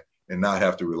try and not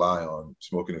have to rely on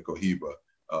smoking a Cohiba,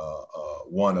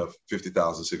 one of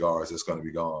 50,000 cigars that's going to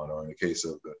be gone, or in the case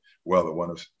of the Weller, one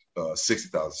of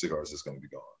 60,000 cigars that's going to be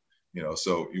gone.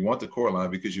 So you want the core line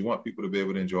because you want people to be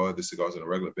able to enjoy the cigars on a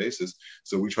regular basis.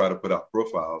 So we try to put out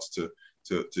profiles to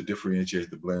differentiate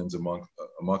the blends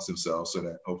amongst themselves, so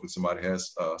that hopefully somebody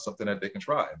has something that they can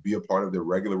try and be a part of their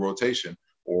regular rotation,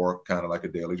 or kind of like a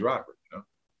daily driver.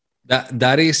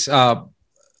 That is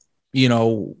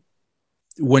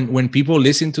when people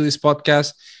listen to this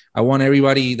podcast, I want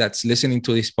everybody that's listening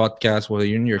to this podcast, whether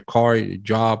you're in your car, your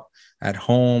job, at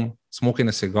home, smoking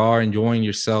a cigar, enjoying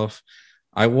yourself,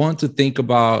 I want to think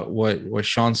about what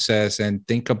Sean says, and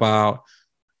think about,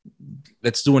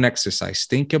 let's do an exercise.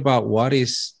 Think about what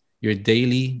is your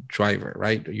daily driver,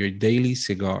 right? Your daily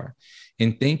cigar.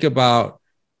 And think about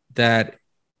that.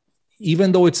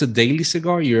 Even though it's a daily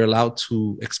cigar, you're allowed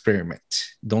to experiment.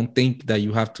 Don't think that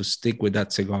you have to stick with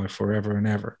that cigar forever and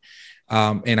ever.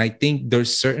 And I think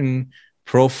there's certain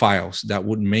profiles that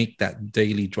would make that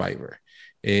daily driver.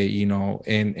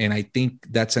 And I think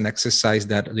that's an exercise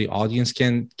that the audience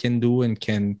can do and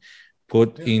can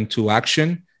put into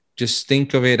action. Just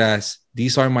think of it as,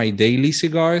 these are my daily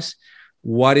cigars.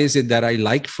 What is it that I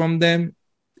like from them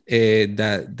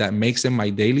that makes them my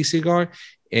daily cigar?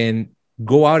 And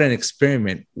go out and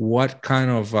experiment what kind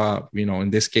of,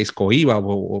 in this case, Cohiba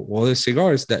or other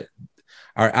cigars that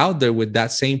are out there with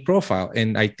that same profile.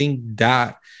 And I think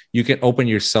that you can open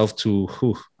yourself to,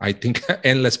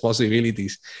 endless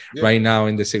possibilities right now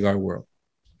in the cigar world.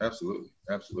 Absolutely.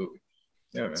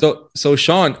 Yeah, man. So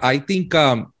Sean, I think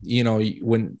when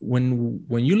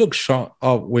you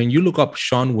look up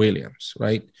Sean Williams,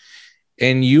 right,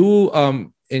 and you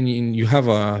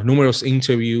have numerous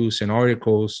interviews and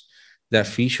articles that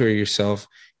feature yourself,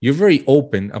 you're very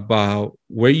open about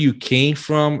where you came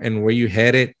from and where you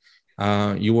headed.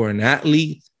 You were an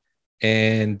athlete,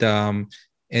 and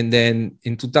then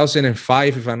in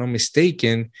 2005, if I'm not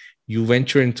mistaken, you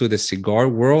ventured into the cigar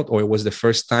world, or it was the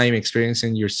first time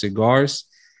experiencing your cigars,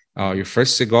 your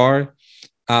first cigar.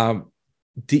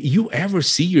 did you ever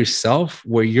see yourself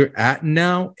where you're at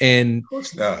now? And of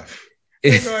course not. I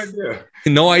had no idea.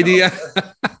 No idea.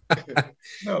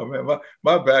 No, man.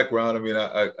 My background. I mean,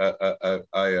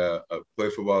 I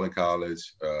played football in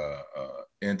college.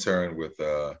 Interned with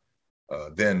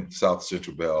then South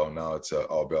Central Bell. Now it's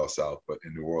All Bell South, but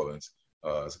in New Orleans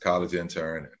as a college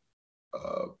intern.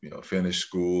 Finished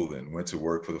school and went to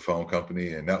work for the phone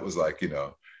company, and that was like,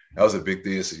 that was a big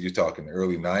deal. So you're talking the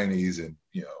early '90s, and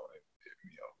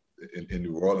in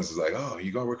New Orleans, it's like, oh,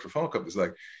 you gonna work for a phone company? It's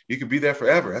like you could be there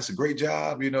forever. That's a great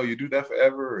job. You do that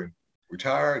forever and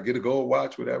retire, get a gold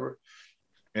watch, whatever.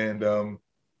 And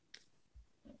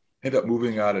end up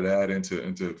moving out of that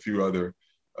into a few other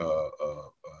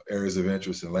areas of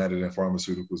interest, and landed in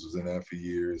pharmaceuticals. Was in that for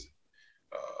years.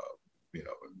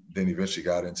 Then eventually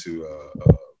got into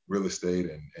real estate,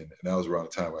 and that was around the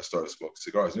time I started smoking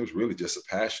cigars. And it was really just a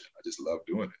passion. I just loved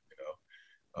doing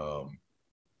it,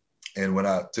 And when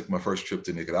I took my first trip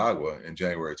to Nicaragua in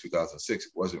January 2006, I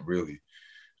wasn't thinking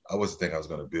I was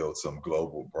going to build some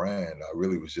global brand. I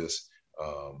really was just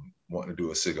wanting to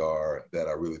do a cigar that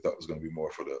I really thought was going to be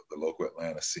more for the local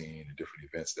Atlanta scene and different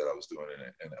events that I was doing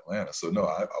in Atlanta. So no,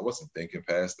 I wasn't thinking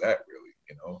past that really,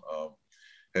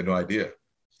 had no idea.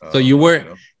 So you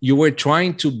were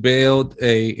trying to build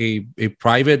a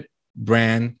private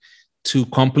brand to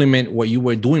complement what you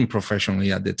were doing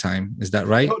professionally at the time. Is that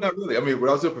right? No, not really. I mean, when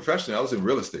I was doing professionally, I was in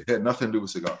real estate. It had nothing to do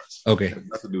with cigars. Okay. It had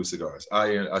nothing to do with cigars.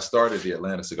 I started the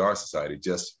Atlanta Cigar Society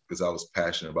just because I was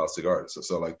passionate about cigars.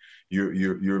 So like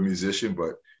you're a musician,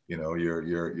 but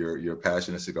you're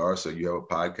passionate cigars. So you have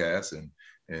a podcast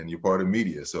and you're part of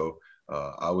media. So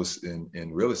I was in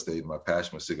real estate. My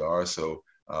passion was cigars. So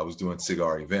I was doing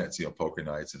cigar events, poker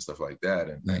nights and stuff like that.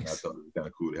 And, nice. And I thought it was kind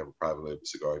of cool to have a private label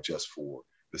cigar just for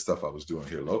the stuff I was doing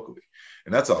here locally.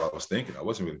 And that's all I was thinking. I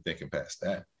wasn't really thinking past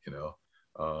that,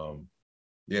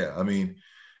 Yeah, I mean,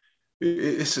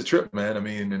 it's a trip, man. I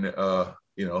mean, and,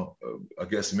 I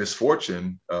guess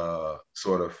misfortune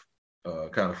sort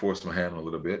of kind of forced my hand a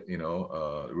little bit,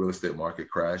 the real estate market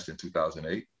crashed in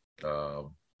 2008,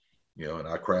 and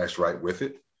I crashed right with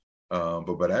it.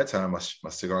 But by that time, my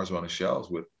cigars were on the shelves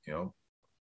with,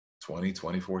 20,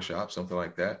 24 shops, something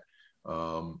like that.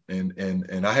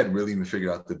 And I hadn't really even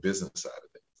figured out the business side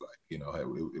of things. Like,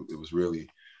 it was really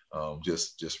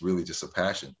just really just a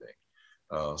passion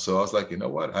thing. So I was like, you know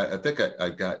what? I think I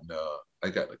got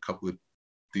a couple of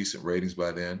decent ratings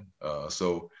by then.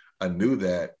 So I knew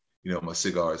that, my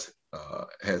cigars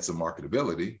had some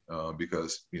marketability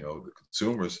because, the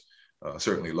consumers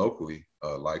certainly locally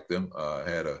liked them.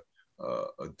 Had a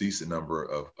decent number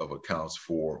of accounts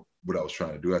for what I was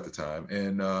trying to do at the time,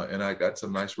 and I got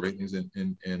some nice ratings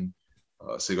in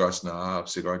Cigar Snob,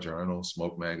 Cigar Journal,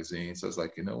 Smoke Magazine. So I was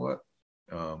like, you know what,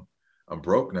 I'm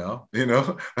broke now.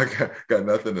 I got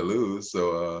nothing to lose.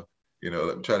 So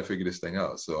let me try to figure this thing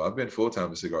out. So I've been full time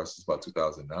in cigars since about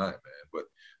 2009, man. But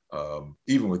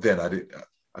even with that,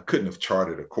 I couldn't have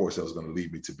charted a course that was going to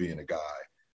lead me to being a guy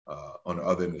on the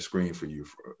other end of the screen for you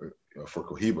for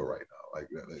Cohiba right now. Like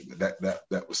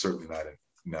that was certainly not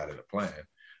in the plan.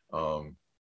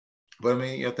 But I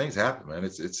mean, things happen, man.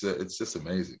 It's just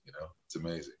amazing. It's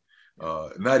amazing.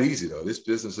 Not easy though. This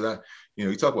business, and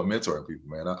you talk about mentoring people,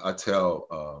 man. I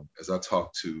tell as I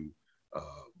talk to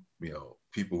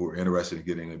people who are interested in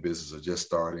getting in business or just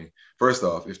starting. First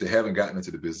off, if they haven't gotten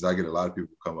into the business, I get a lot of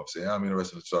people come up saying, I'm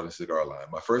interested in starting a cigar line.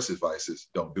 My first advice is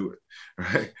don't do it.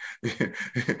 Right?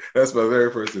 That's my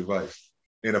very first advice.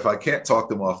 And if I can't talk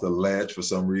them off the ledge for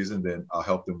some reason, then I'll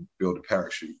help them build a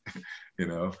parachute,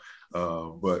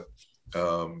 But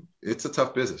it's a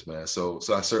tough business, man. So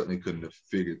I certainly couldn't have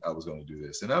figured I was going to do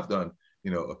this. And I've done,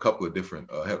 a couple of different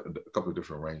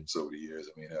ranges over the years.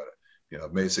 I mean,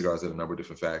 I've made cigars at a number of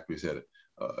different factories, had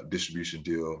a distribution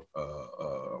deal,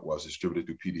 was distributed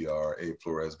through PDR, Abe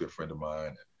Flores, good friend of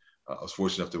mine. I was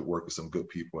fortunate enough to work with some good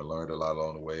people and learned a lot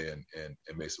along the way and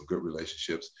made some good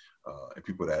relationships and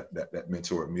people that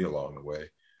mentored me along the way.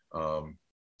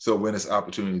 So when this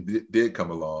opportunity did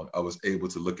come along, I was able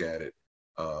to look at it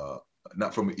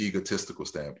not from an egotistical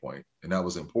standpoint. And that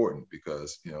was important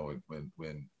because,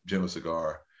 when General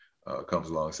Cigar comes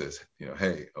along and says,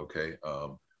 hey, okay,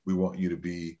 we want you to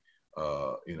be,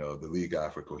 the lead guy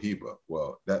for Cohiba.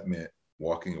 Well, that meant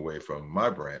walking away from my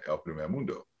brand, El Primer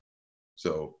Mundo.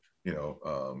 So, you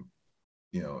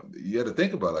had to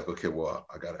think about like, okay, well,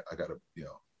 I gotta,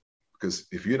 because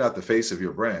if you're not the face of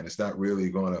your brand, it's not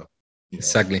really going to,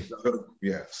 exactly.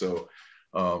 Yeah. So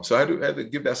I had to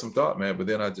give that some thought, man. But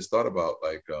then I just thought about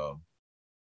like,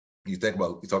 you talk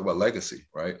about legacy,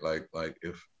 right? Like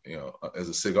if, as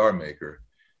a cigar maker,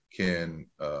 can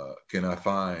I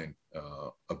find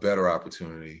a better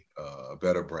opportunity, a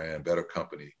better brand, better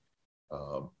company,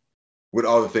 with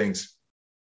all the things,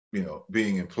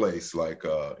 being in place, like,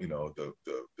 the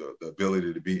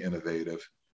ability to be innovative,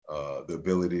 the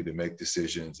ability to make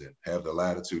decisions and have the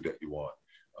latitude that you want.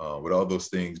 With all those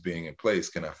things being in place,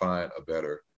 can I find a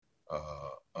better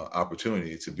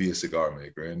opportunity to be a cigar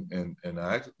maker? And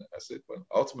I said, well,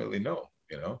 ultimately, no,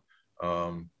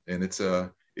 and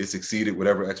it's exceeded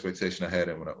whatever expectation I had.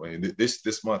 And when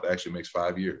this month actually makes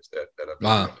 5 years that I've been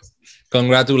doing this.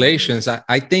 Congratulations.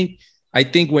 I think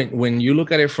when you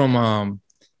look at it from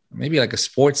maybe like a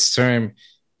sports term,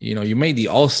 you made the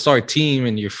all-star team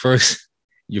in your first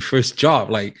job.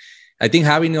 Like, I think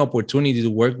having the opportunity to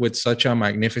work with such a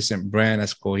magnificent brand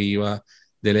as Cohiba,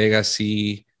 the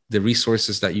legacy, the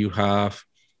resources that you have,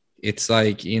 it's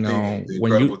like, the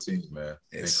incredible team, man.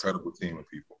 Incredible team of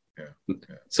people. Yeah.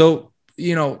 So,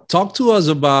 talk to us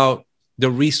about the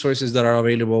resources that are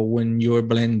available when you're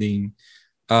blending.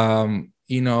 When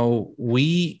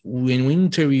we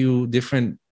interview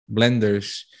different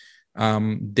blenders,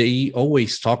 they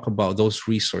always talk about those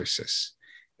resources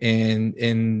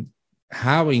and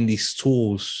having these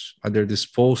tools at their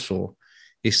disposal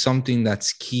is something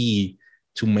that's key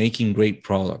to making great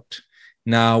product.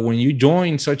 Now, when you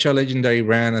join such a legendary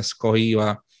brand as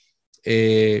Cohiba,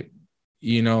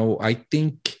 I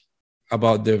think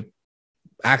about the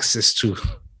access to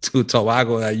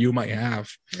tobacco that you might have.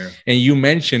 Yeah. And you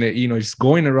mentioned it, just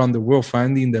going around the world,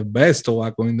 finding the best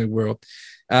tobacco in the world.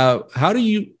 How do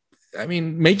you,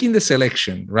 making the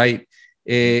selection, right?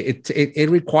 It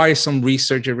requires some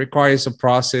research. It requires a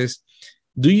process.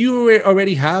 Do you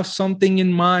already have something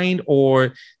in mind,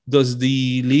 or does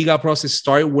the legal process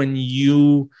start when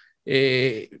you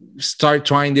start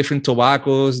trying different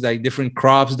tobaccos, like different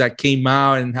crops that came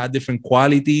out and had different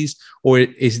qualities? Or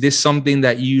is this something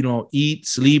that eat,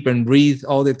 sleep, and breathe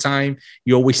all the time?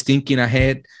 You're always thinking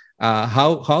ahead.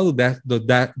 How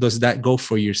does that go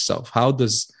for yourself? How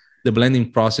does the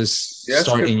blending process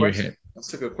start in your head?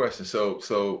 That's a good question. So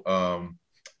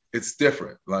it's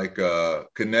different. Like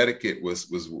Connecticut was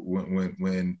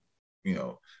when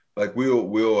like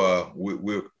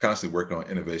we're constantly working on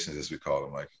innovations, as we call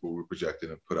them, like what we're projecting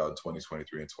to put out in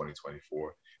 2023 and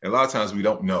 2024. And a lot of times we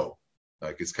don't know,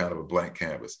 like it's kind of a blank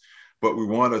canvas, but we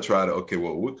want to try to, okay,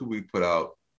 well, what could we put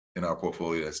out in our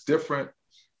portfolio that's different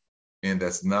and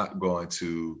that's not going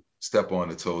to step on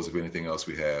the toes of anything else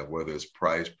we have, whether it's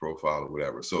price, profile, or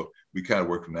whatever. So we kind of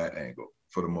work from that angle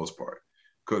for the most part.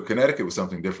 Connecticut was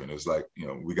something different. It was like,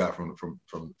 we got from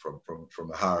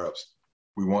the higher ups,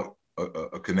 we want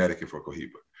a Connecticut for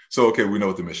Cohiba. So, okay, we know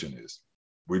what the mission is.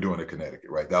 We're doing a Connecticut,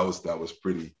 right? That was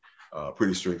pretty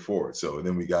straightforward. So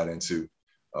then we got into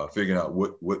figuring out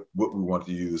what we want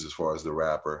to use as far as the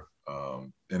wrapper.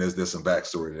 And there's some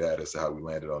backstory to that as to how we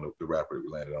landed on the wrapper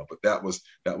we landed on. But that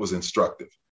was instructive.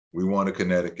 We want a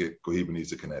Connecticut. Cohiba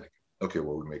needs a Connecticut. Okay,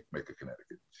 well, we make a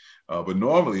Connecticut. But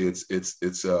normally it's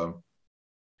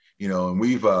and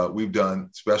we've done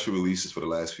special releases for the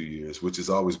last few years, which is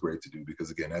always great to do because,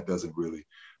 again, that doesn't really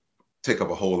take up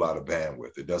a whole lot of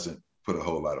bandwidth. It doesn't put a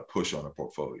whole lot of push on a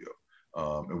portfolio,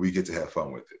 and we get to have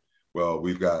fun with it. Well,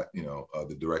 we've got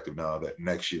the directive now that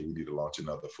next year we need to launch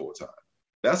another full-time.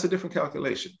 That's a different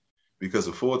calculation because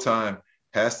a full-time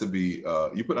has to be.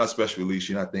 You put out a special release,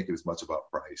 you're not thinking as much about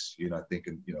price. You're not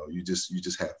thinking, you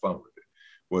just have fun with it.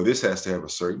 Well, this has to have a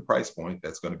certain price point.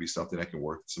 That's going to be something that can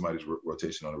work in somebody's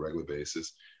rotation on a regular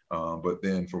basis. But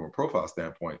then from a profile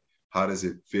standpoint, how does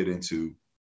it fit into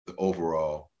the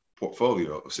overall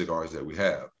portfolio of cigars that we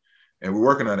have? And we're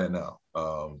working on that now,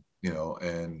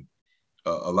 and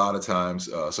a lot of times,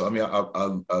 I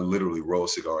literally roll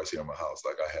cigars here in my house.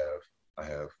 Like I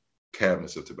have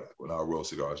cabinets of tobacco and I'll roll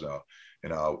cigars now,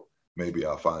 and I'll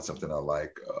find something I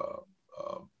like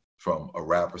from a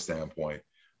wrapper standpoint.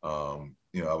 I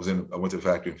went to the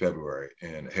factory in February,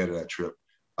 and ahead of that trip,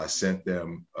 I sent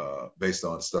them, based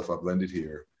on stuff I blended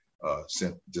here,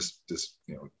 sent just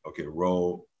okay,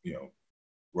 roll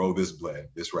this blend,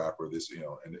 this wrapper, this, and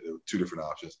there were 2 different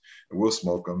options, and we'll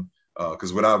smoke them,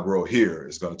 because what I grow here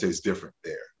is going to taste different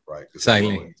there, right?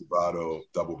 Exactly. Tobacco,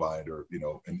 double binder,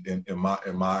 in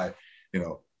my,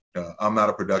 I'm not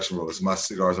a production roller, so my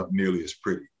cigars aren't nearly as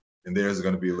pretty, and theirs are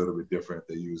going to be a little bit different.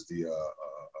 They use the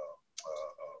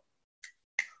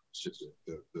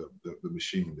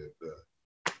machine that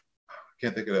I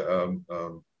can't think of it.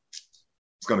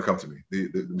 It's going to come to me.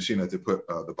 The machine that they put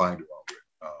the binder on with.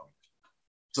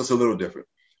 So it's a little different.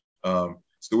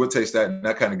 So we'll taste that, and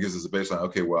that kind of gives us a baseline.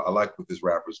 Okay, well, I like what this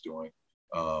wrapper's doing.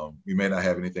 We may not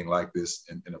have anything like this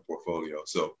in a portfolio.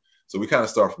 So we kind of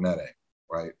start from that angle,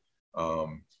 right?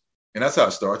 And that's how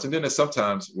it starts. And then there's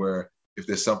sometimes where if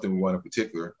there's something we want in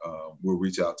particular, we'll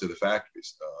reach out to the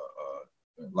factories.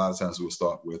 A lot of times we'll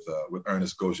start with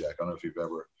Ernest Gojak. I don't know if you've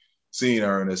ever seen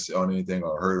Ernest on anything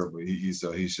or heard of him. He's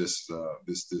just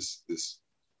this.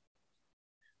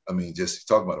 I mean, just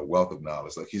talking about a wealth of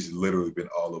knowledge. Like he's literally been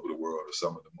all over the world, or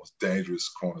some of the most dangerous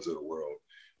corners of the world.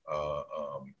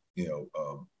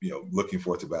 Looking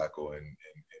for tobacco and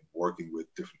working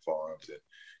with different farms. And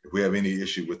if we have any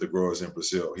issue with the growers in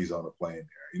Brazil, he's on the plane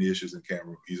there. Any issues in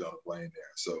Cameroon, he's on the plane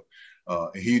there. So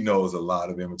he knows a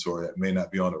lot of inventory that may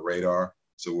not be on the radar.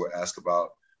 So we'll ask about.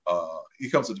 He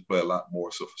comes into play a lot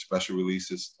more so for special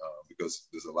releases because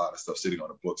there's a lot of stuff sitting on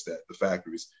the books that the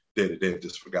factories day to day have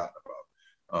just forgotten about.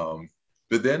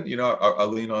 But then, I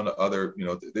lean on the other,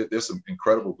 there's some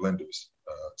incredible blenders,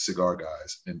 cigar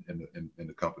guys in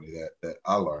the company that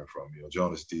I learned from,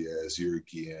 Jonas Diaz, Yuri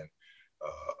Guillen,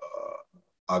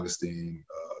 Augustine,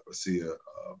 Garcia,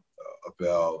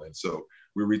 Abel. And so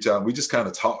we reach out and we just kind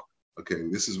of talk. Okay,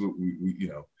 this is what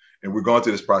we and we're going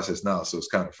through this process now. So it's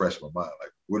kind of fresh in my mind. Like,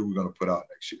 what are we going to put out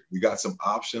next year? We got some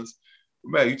options.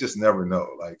 But man, you just never know.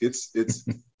 Like it's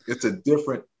a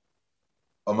different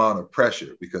amount of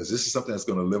pressure because this is something that's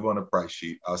going to live on a price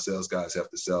sheet. Our sales guys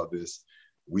have to sell this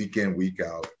week in, week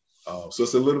out. So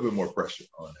it's a little bit more pressure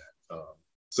on that.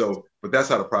 But that's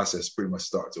how the process pretty much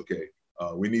starts. Okay,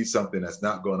 we need something that's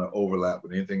not going to overlap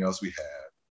with anything else we have.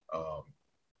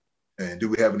 And do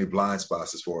we have any blind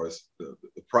spots as far as the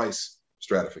price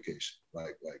stratification?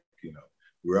 Like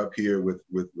we're up here with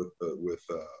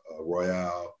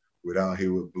Royale. We're down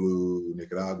here with Blue.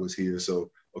 Nicaragua's here. So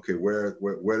okay, where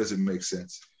does it make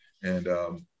sense? And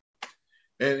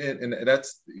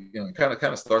that's it kind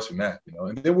of starts from that,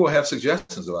 and then we'll have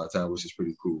suggestions a lot of times, which is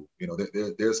pretty cool.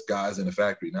 There's guys in the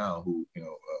factory now who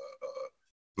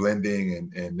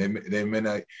blending and they may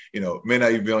not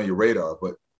even be on your radar,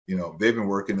 but they've been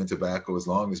working in tobacco as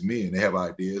long as me and they have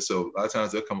ideas. So a lot of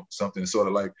times they'll come up with something sort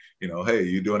of like, hey,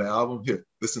 you're doing an album? Here,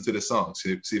 listen to this song,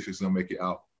 see if it's gonna make it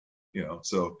out.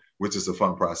 So which is a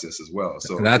fun process as well.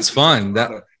 So that's fun.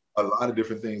 A lot of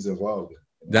different things involved.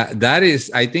 That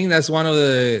is, I think that's one of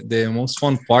the most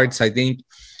fun parts. I think,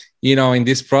 in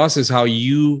this process, how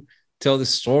you tell the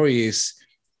story is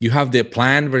you have the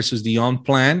plan versus the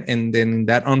unplanned, and then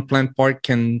that unplanned part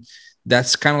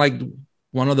that's kind of like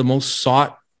one of the most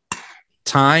sought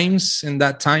times in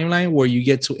that timeline where you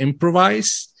get to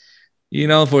improvise.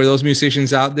 For those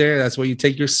musicians out there, that's where you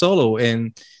take your solo,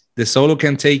 and the solo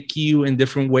can take you in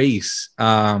different ways.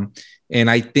 And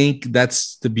I think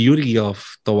that's the beauty of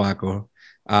tobacco.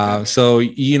 So,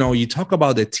 you talk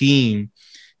about the team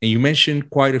and you mentioned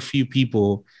quite a few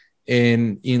people,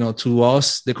 and, to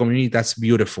us, the community, that's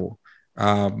beautiful.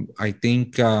 I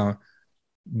think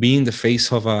being the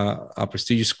face of a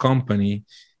prestigious company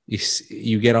is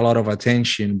you get a lot of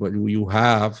attention, but you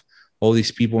have all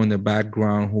these people in the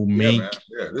background who make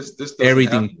this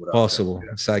everything possible.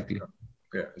 Yeah. Exactly.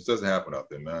 Yeah, it doesn't happen out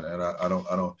there, man. And I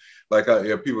don't like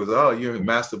people say, oh, you're a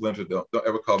master blender. Don't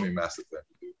ever call me master blender,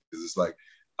 dude. Because it's like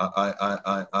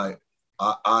I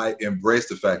embrace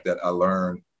the fact that I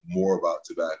learn more about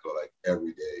tobacco like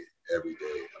every day. I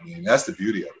mean, that's the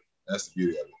beauty of it.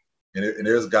 And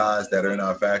there's guys that are in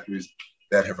our factories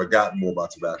that have forgotten more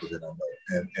about tobacco than I know.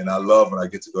 And I love when I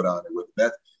get to go down there with them.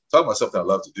 That talking about something I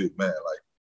love to do, man.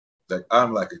 Like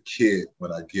I'm like a kid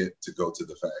when I get to go to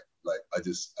the factory. Like I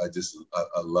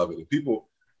love it. And people,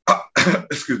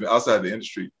 excuse me, outside the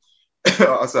industry,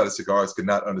 outside of cigars, could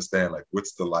not understand like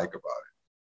what's the like about it.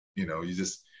 You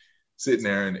just sitting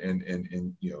there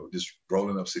and just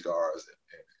rolling up cigars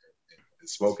and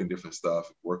smoking different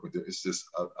stuff, working with it. It's just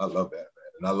I love that,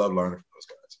 man, and I love learning from those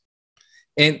guys.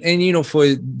 And for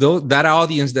that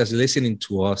audience that's listening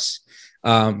to us,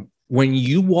 when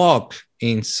you walk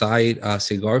inside a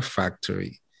cigar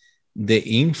factory, the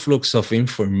influx of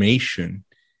information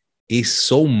is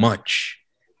so much.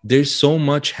 There's so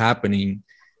much happening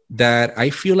that I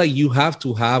feel like you have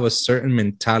to have a certain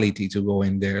mentality to go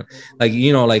in there. Like,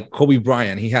 like Kobe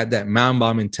Bryant, he had that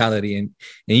Mamba mentality, and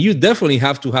you definitely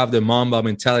have to have the Mamba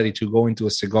mentality to go into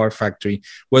a cigar factory,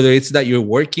 whether it's that you're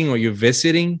working or you're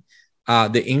visiting.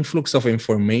 The influx of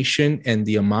information and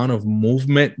the amount of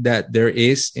movement that there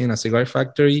is in a cigar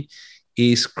factory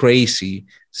is crazy.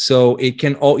 So it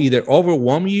can either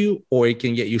overwhelm you or it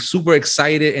can get you super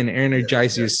excited and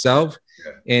energize yourself.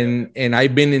 And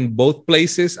I've been in both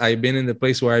places. I've been in the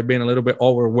place where I've been a little bit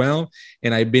overwhelmed,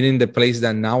 and I've been in the place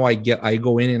that now I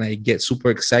go in and I get super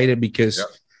excited because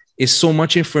it's so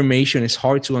much information. It's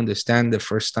hard to understand the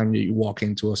first time that you walk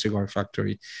into a cigar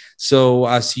factory. So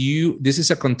this is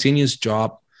a continuous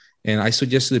job, and I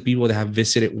suggest to the people that have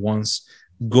visited once,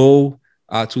 go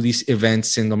to these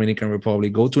events in Dominican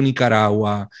Republic, go to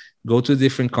Nicaragua, go to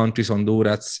different countries,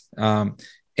 Honduras,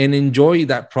 and enjoy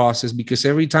that process, because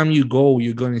every time you go,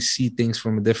 you're going to see things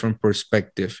from a different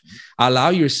perspective. Allow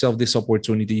yourself this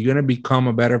opportunity. You're going to become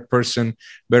a better person,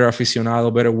 better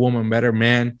aficionado, better woman, better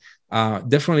man.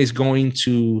 Definitely is going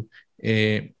to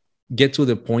get to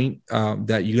the point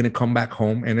that you're going to come back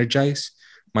home energized.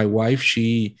 My wife,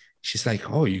 she's like,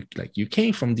 oh, you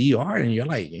came from DR and you're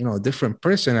like, a different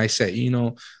person. I said,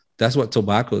 that's what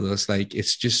tobacco does. Like,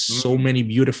 it's just so many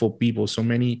beautiful people, so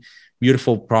many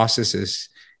beautiful processes,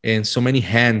 and so many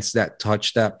hands that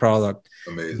touch that product.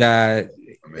 Amazing. That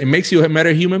Amazing. It makes you a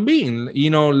better human being.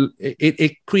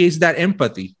 It creates that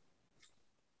empathy.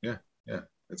 Yeah.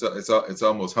 It's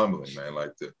almost humbling, man.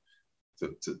 Like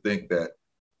to think that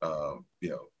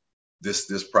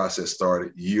this process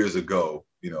started years ago.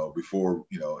 Before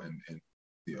and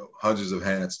hundreds of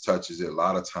hands touches it. A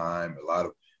lot of time, a lot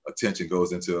of attention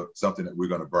goes into something that we're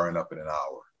going to burn up in an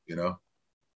hour.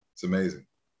 It's amazing.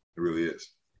 It really is.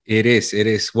 It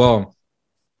is. Well,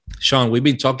 Sean, we've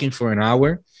been talking for an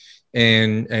hour,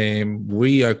 and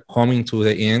we are coming to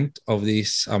the end of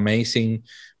this amazing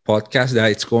podcast that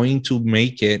it's going to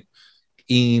make it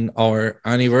in our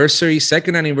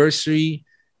second anniversary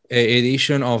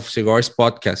edition of Cigars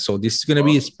Podcast. So this is going to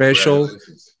be a special.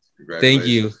 Thank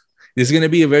you. This is going to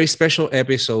be a very special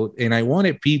episode, and I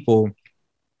wanted people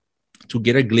to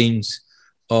get a glimpse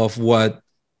of what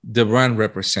the brand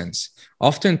represents.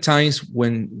 Oftentimes,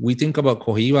 when we think about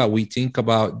Cohiba, we think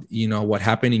about what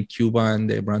happened in Cuba and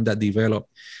the brand that developed.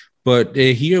 But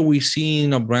here we're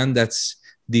seeing a brand that's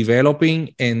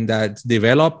developing and that's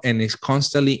developed and is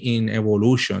constantly in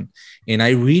evolution. And I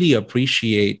really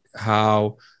appreciate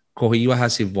how Cohiba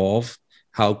has evolved,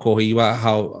 how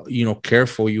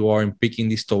careful you are in picking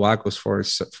these tobaccos for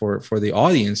the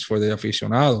audience, for the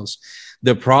aficionados,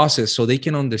 the process, so they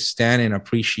can understand and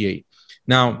appreciate.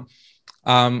 Now,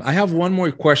 I have one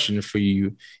more question for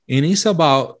you, and it's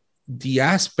about the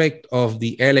aspect of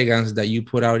the elegance that you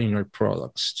put out in your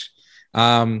products.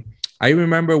 I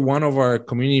remember one of our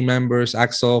community members,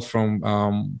 Axel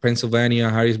from Pennsylvania,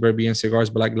 Harrisburg Beer and Cigars,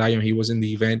 Black Lion, he was in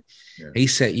the event. Yeah. He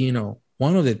said,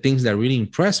 one of the things that really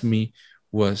impressed me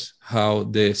was how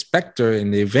the Spectre in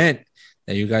the event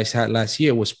that you guys had last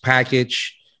year was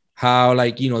packaged, how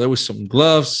there was some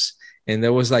gloves and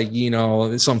there was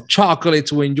some chocolate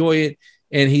to enjoy it.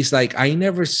 And he's like, I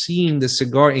never seen the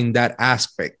cigar in that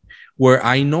aspect, where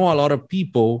I know a lot of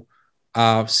people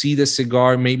see the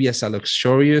cigar maybe as a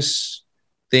luxurious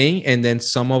thing, and then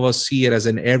some of us see it as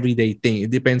an everyday thing.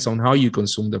 It depends on how you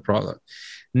consume the product.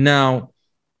 Now,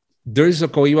 there's a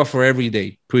Cohiba for every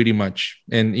day, pretty much.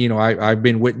 And, I've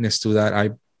been witness to that. I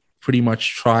pretty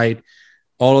much tried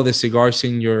all of the cigars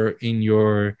in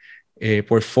your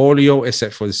portfolio,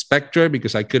 except for the Spectre,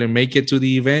 because I couldn't make it to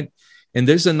the event. And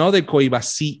there's another Cohiba,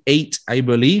 C8, I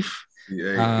believe,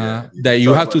 that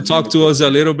you have to talk to us a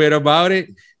little bit about it.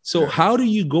 So how do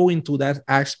you go into that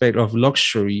aspect of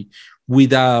luxury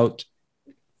without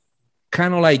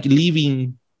kind of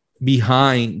leaving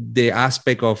behind the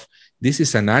aspect of this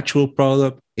is a natural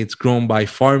product. It's grown by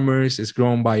farmers. It's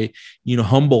grown by,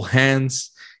 humble hands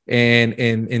and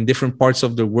in different parts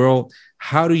of the world.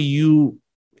 How do you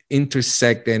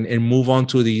intersect and move on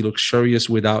to the luxurious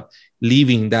without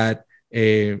leaving that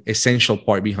essential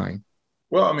part behind?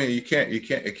 Well, I mean,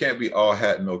 it can't be all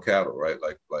hat and no cattle, right?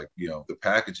 The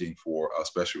packaging for our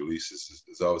special releases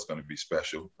is always going to be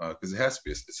special because it has to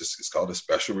be. It's called a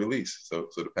special release. So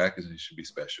the packaging should be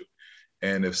special.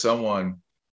 And if someone,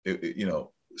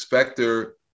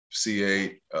 Spectre,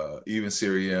 C8, even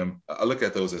Cerium, I look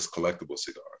at those as collectible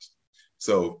cigars.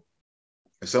 So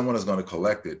if someone is going to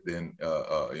collect it, then,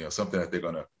 something that they're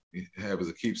going to have as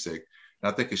a keepsake,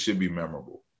 and I think it should be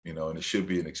memorable, and it should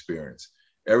be an experience.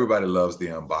 Everybody loves the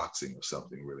unboxing of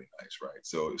something really nice, right?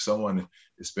 So if someone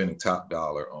is spending top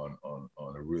dollar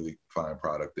on a really fine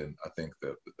product, then I think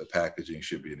the packaging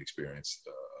should be an experience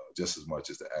just as much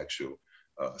as the actual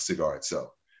cigar itself.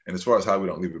 And as far as how we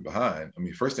don't leave it behind, I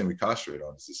mean, first thing we concentrate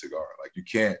on is the cigar.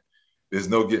 There's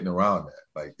no getting around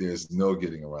that. There's no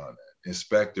getting around that. And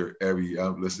Spectre,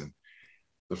 listen,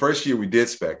 the first year we did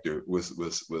Spectre was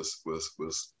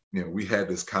we had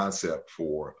this concept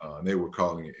for, they were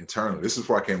calling it internally. This is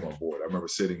before I came on board. I remember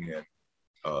sitting in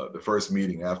the first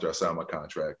meeting after I signed my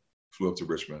contract, flew up to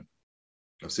Richmond.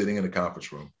 I'm sitting in the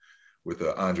conference room with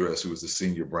Andres, who was the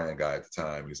senior brand guy at the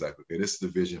time. He's like, okay, this is the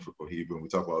vision for Cohiba. And we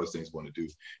talk about all those things we want to do.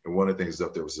 And one of the things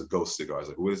up there was a ghost cigar. I was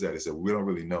like, what is that? He said, we don't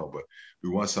really know, but we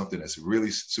want something that's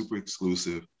really super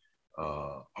exclusive,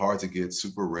 hard to get,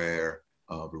 super rare,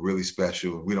 but really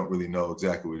special, and we don't really know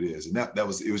exactly what it is. And it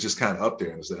was just kind of up there,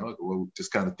 and I was like, okay, well,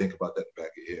 just kind of think about that in the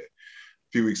back of your head.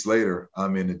 A few weeks later,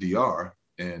 I'm in the DR,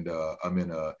 and I'm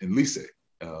in Lice,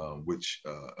 which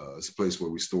is a place where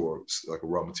we store like a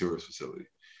raw materials facility.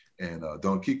 And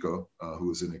Don Kiko,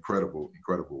 who is an incredible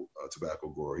tobacco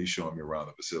grower, he's showing me around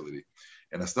the facility,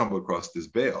 and I stumbled across this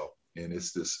bale, and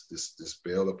it's this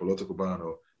bale of Piloto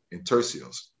Cubano in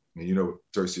tercios. And you know what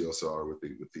tercios are with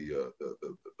the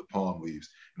palm leaves,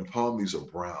 and the palm leaves are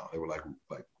brown. They were like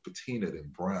patinaed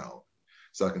and brown,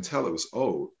 so I can tell it was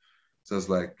old. So I was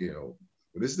like,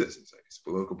 what is this? It's like, it's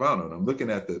Piloto Cubano, and I'm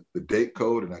looking at the date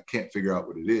code, and I can't figure out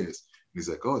what it is. And he's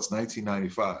like, oh, it's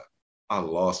 1995. I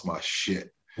lost my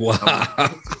shit.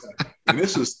 Wow. And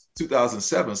this was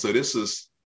 2007. So this was,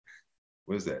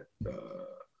 what is that?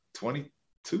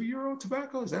 22-year-old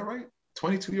tobacco? Is that right?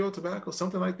 22-year-old tobacco,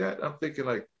 something like that. I'm thinking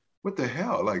like, what the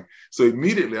hell? Like, so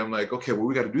immediately I'm like, okay, well,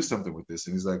 we got to do something with this.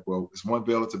 And he's like, well, it's one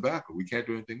bale of tobacco. We can't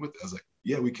do anything with it. I was like,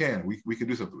 yeah, we can. We can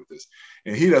do something with this.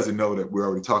 And he doesn't know that we're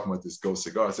already talking about this ghost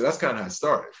cigar. So that's kind of how it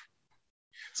started.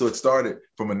 So it started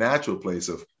from a natural place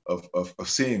of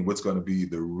seeing what's going to be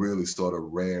the really sort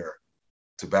of rare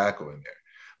tobacco in there.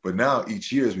 But now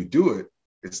each year as we do it,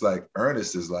 it's like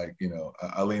Ernest is like,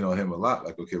 I lean on him a lot.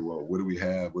 Like, okay, well, what do we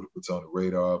have? What's on the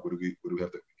radar? What do we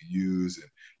have to use?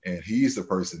 And he's the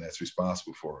person that's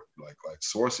responsible for like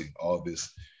sourcing all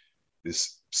this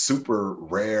super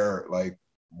rare, like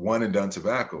one and done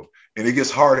tobacco. And it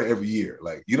gets harder every year.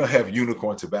 Like you don't have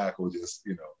unicorn tobacco just,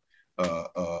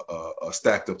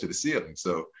 stacked up to the ceiling.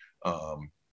 So,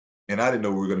 and I didn't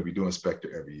know we were going to be doing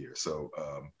Spectre every year. So,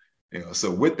 so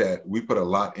with that, we put a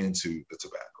lot into the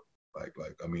tobacco.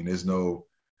 Like, I mean, there's no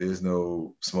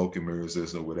smoke and mirrors,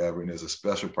 there's no whatever. And there's a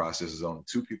special process. There's only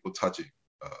two people touching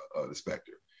the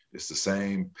Spectre. It's the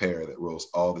same pair that rolls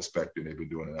all the Spectre, and they've been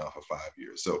doing it now for 5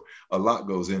 years. So a lot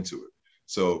goes into it.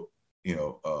 So,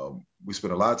 we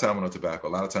spend a lot of time on the tobacco, a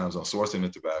lot of times on sourcing the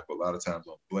tobacco, a lot of times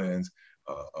on blends.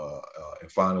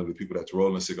 And finally, the people that's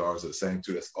rolling cigars are the same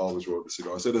two that's always rolled the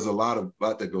cigars. So there's a lot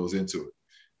that goes into it.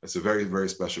 It's a very, very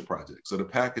special project. So the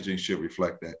packaging should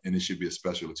reflect that, and it should be a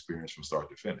special experience from start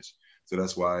to finish. So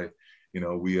that's why,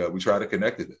 we try to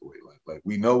connect it that way. Like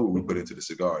we know what we put into the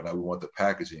cigar. Now we want the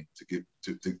packaging to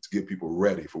get people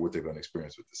ready for what they're going to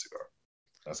experience with the cigar.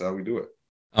 That's how we do it.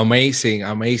 Amazing.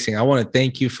 I want to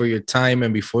thank you for your time.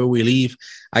 And before we leave,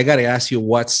 I got to ask you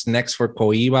what's next for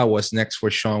Cohiba, what's next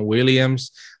for Sean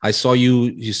Williams. I saw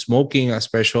you smoking a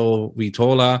special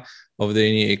Vitola of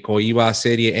the Cohiba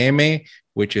Serie M,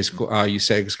 which is, you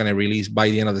said it's going to release by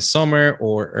the end of the summer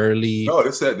or early. No,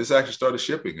 this actually started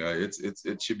shipping.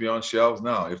 It should be on shelves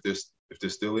now. If there's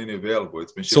still any available,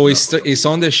 it's been shipping. So it's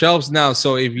on the shelves now.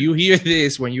 So if you hear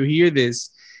this, when you hear this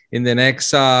in the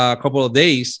next couple of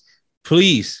days,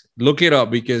 please look it up,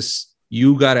 because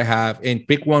you got to have, and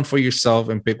pick one for yourself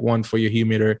and pick one for your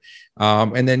humidor.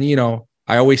 And then,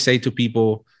 I always say to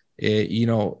people,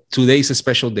 today's a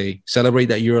special day. Celebrate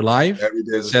that you're alive. Every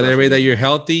day celebrate that you're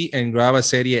healthy, and grab a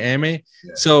Serie M. Yeah.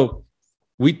 So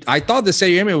I thought the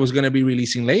Serie M was going to be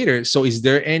releasing later. So is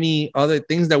there any other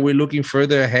things that we're looking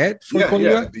further ahead for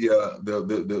Cohiba? Yeah.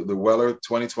 The Weller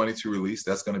 2022 release,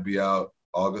 that's going to be out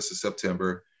August to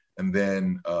September. And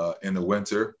then in the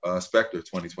winter, Spectre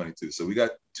 2022. So we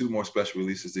got 2 more special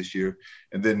releases this year.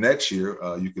 And then next year,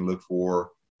 you can look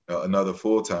for another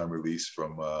full-time release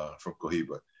from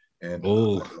Cohiba. And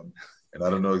I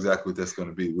don't know exactly what that's going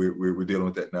to be. We're dealing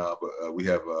with that now, but we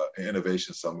have an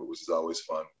innovation summit, which is always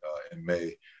fun in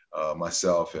May.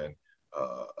 Myself and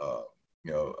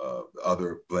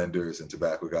other blenders and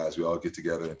tobacco guys, we all get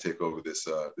together and take over this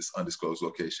undisclosed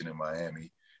location in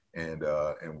Miami, and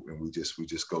we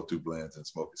just go through blends and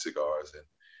smoking cigars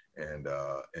and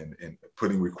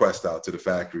putting requests out to the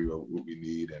factory of what we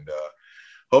need, and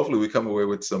hopefully we come away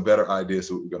with some better ideas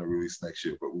of what we're going to release next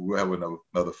year. But we'll have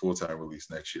another full-time release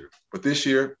next year. But this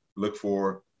year, look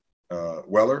for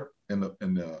Weller in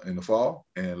the fall,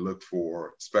 and look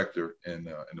for Spectre in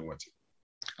the winter.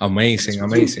 Amazing.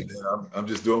 I'm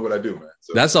just doing what I do, man.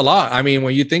 So that's a lot. I mean,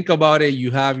 when you think about it,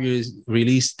 you have your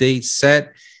release date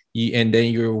set, and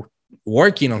then you're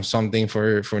working on something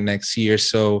for next year.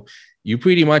 So you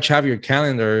pretty much have your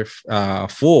calendar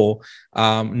full.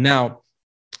 Now,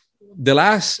 the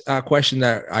last question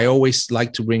that I always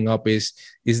like to bring up is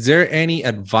there any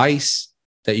advice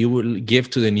that you would give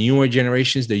to the newer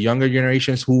generations, the younger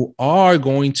generations, who are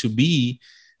going to be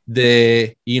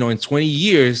in 20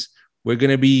 years, we're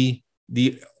going to be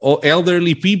the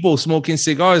elderly people smoking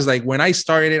cigars? Like when I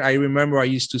started, I remember I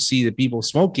used to see the people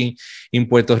smoking in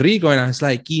Puerto Rico, and I was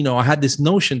like, I had this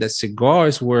notion that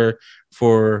cigars were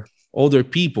for older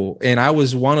people. And I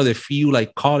was one of the few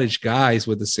like college guys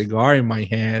with a cigar in my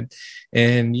hand.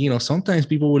 And, sometimes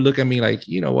people would look at me like,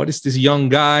 what is this young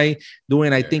guy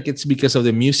doing? I think it's because of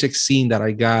the music scene that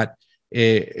I got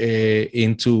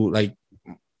into. Like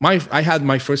I had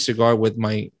my first cigar with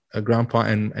my grandpa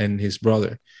and his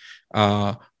brother.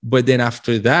 But then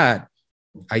after that,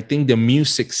 I think the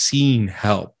music scene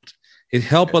helped. It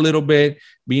helped a little bit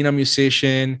being a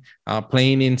musician,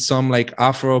 playing in some like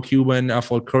Afro-Cuban,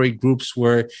 folkloric groups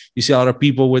where you see a lot of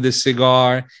people with a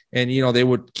cigar and, they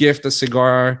would gift a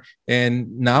cigar.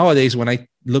 And nowadays, when I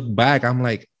look back, I'm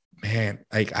like, man,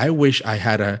 like I wish I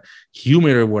had a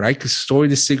humidor where I could store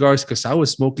the cigars, because I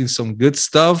was smoking some good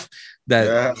stuff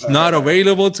that's not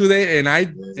available today. And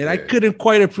I couldn't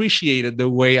quite appreciate it the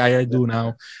way I do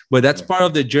now, but that's part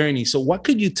of the journey. So what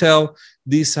could you tell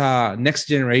these next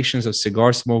generations of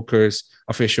cigar smokers,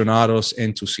 aficionados,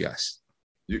 enthusiasts?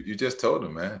 You just told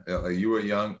them, man. Like you were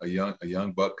a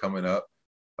young buck coming up,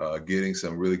 getting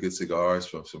some really good cigars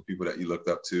from some people that you looked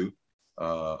up to.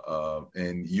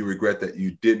 And you regret that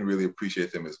you didn't really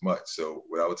appreciate them as much. So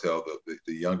what I would tell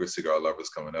the younger cigar lovers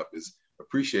coming up is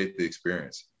appreciate the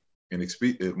experience, and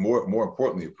more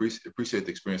importantly, appreciate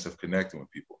the experience of connecting with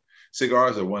people.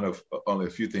 Cigars are one of only a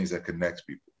few things that connects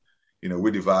people.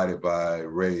 We're divided by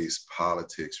race,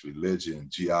 politics, religion,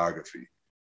 geography.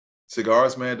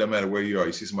 Cigars, man, doesn't matter where you are.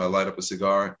 You see somebody light up a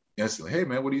cigar, instantly, hey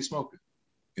man, what are you smoking?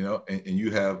 And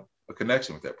you have a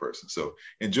connection with that person. So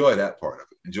enjoy that part of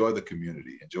it. Enjoy the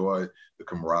community. Enjoy the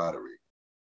camaraderie,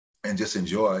 and just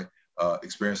enjoy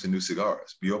experiencing new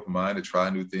cigars. Be open-minded,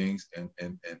 try new things, and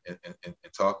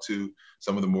talk to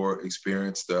some of the more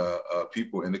experienced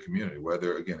people in the community.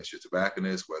 Whether again it's your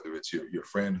tobacconist, whether it's your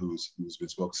friend who's been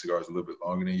smoking cigars a little bit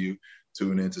longer than you.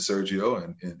 Tune into Sergio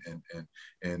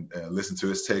and listen to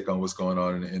his take on what's going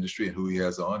on in the industry and who he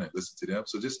has on, and listen to them.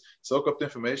 So just soak up the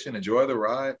information, enjoy the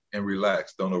ride, and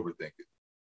relax. Don't overthink it.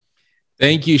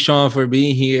 Thank you, Sean, for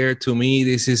being here. To me,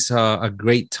 this is a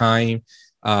great time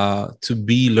to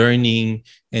be learning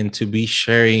and to be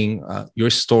sharing your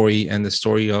story and the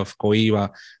story of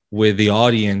Cohiba with the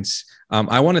audience.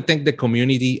 I want to thank the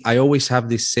community. I always have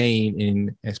this saying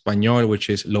in Espanol, which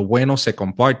is lo bueno se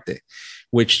comparte,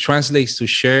 which translates to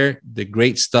share the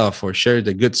great stuff or share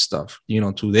the good stuff.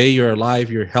 Today you're alive,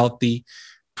 you're healthy.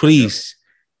 Please,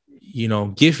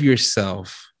 give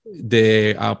yourself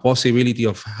the possibility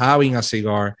of having a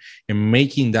cigar and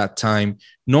making that time,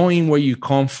 knowing where you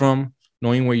come from,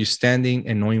 knowing where you're standing,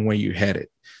 and knowing where you're headed.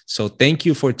 So thank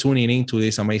you for tuning in to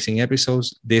this amazing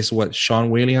episodes. This was Sean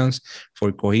Williams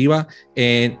for Cohiba,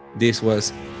 and this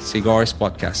was Cigars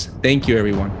Podcast. Thank you,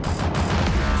 everyone.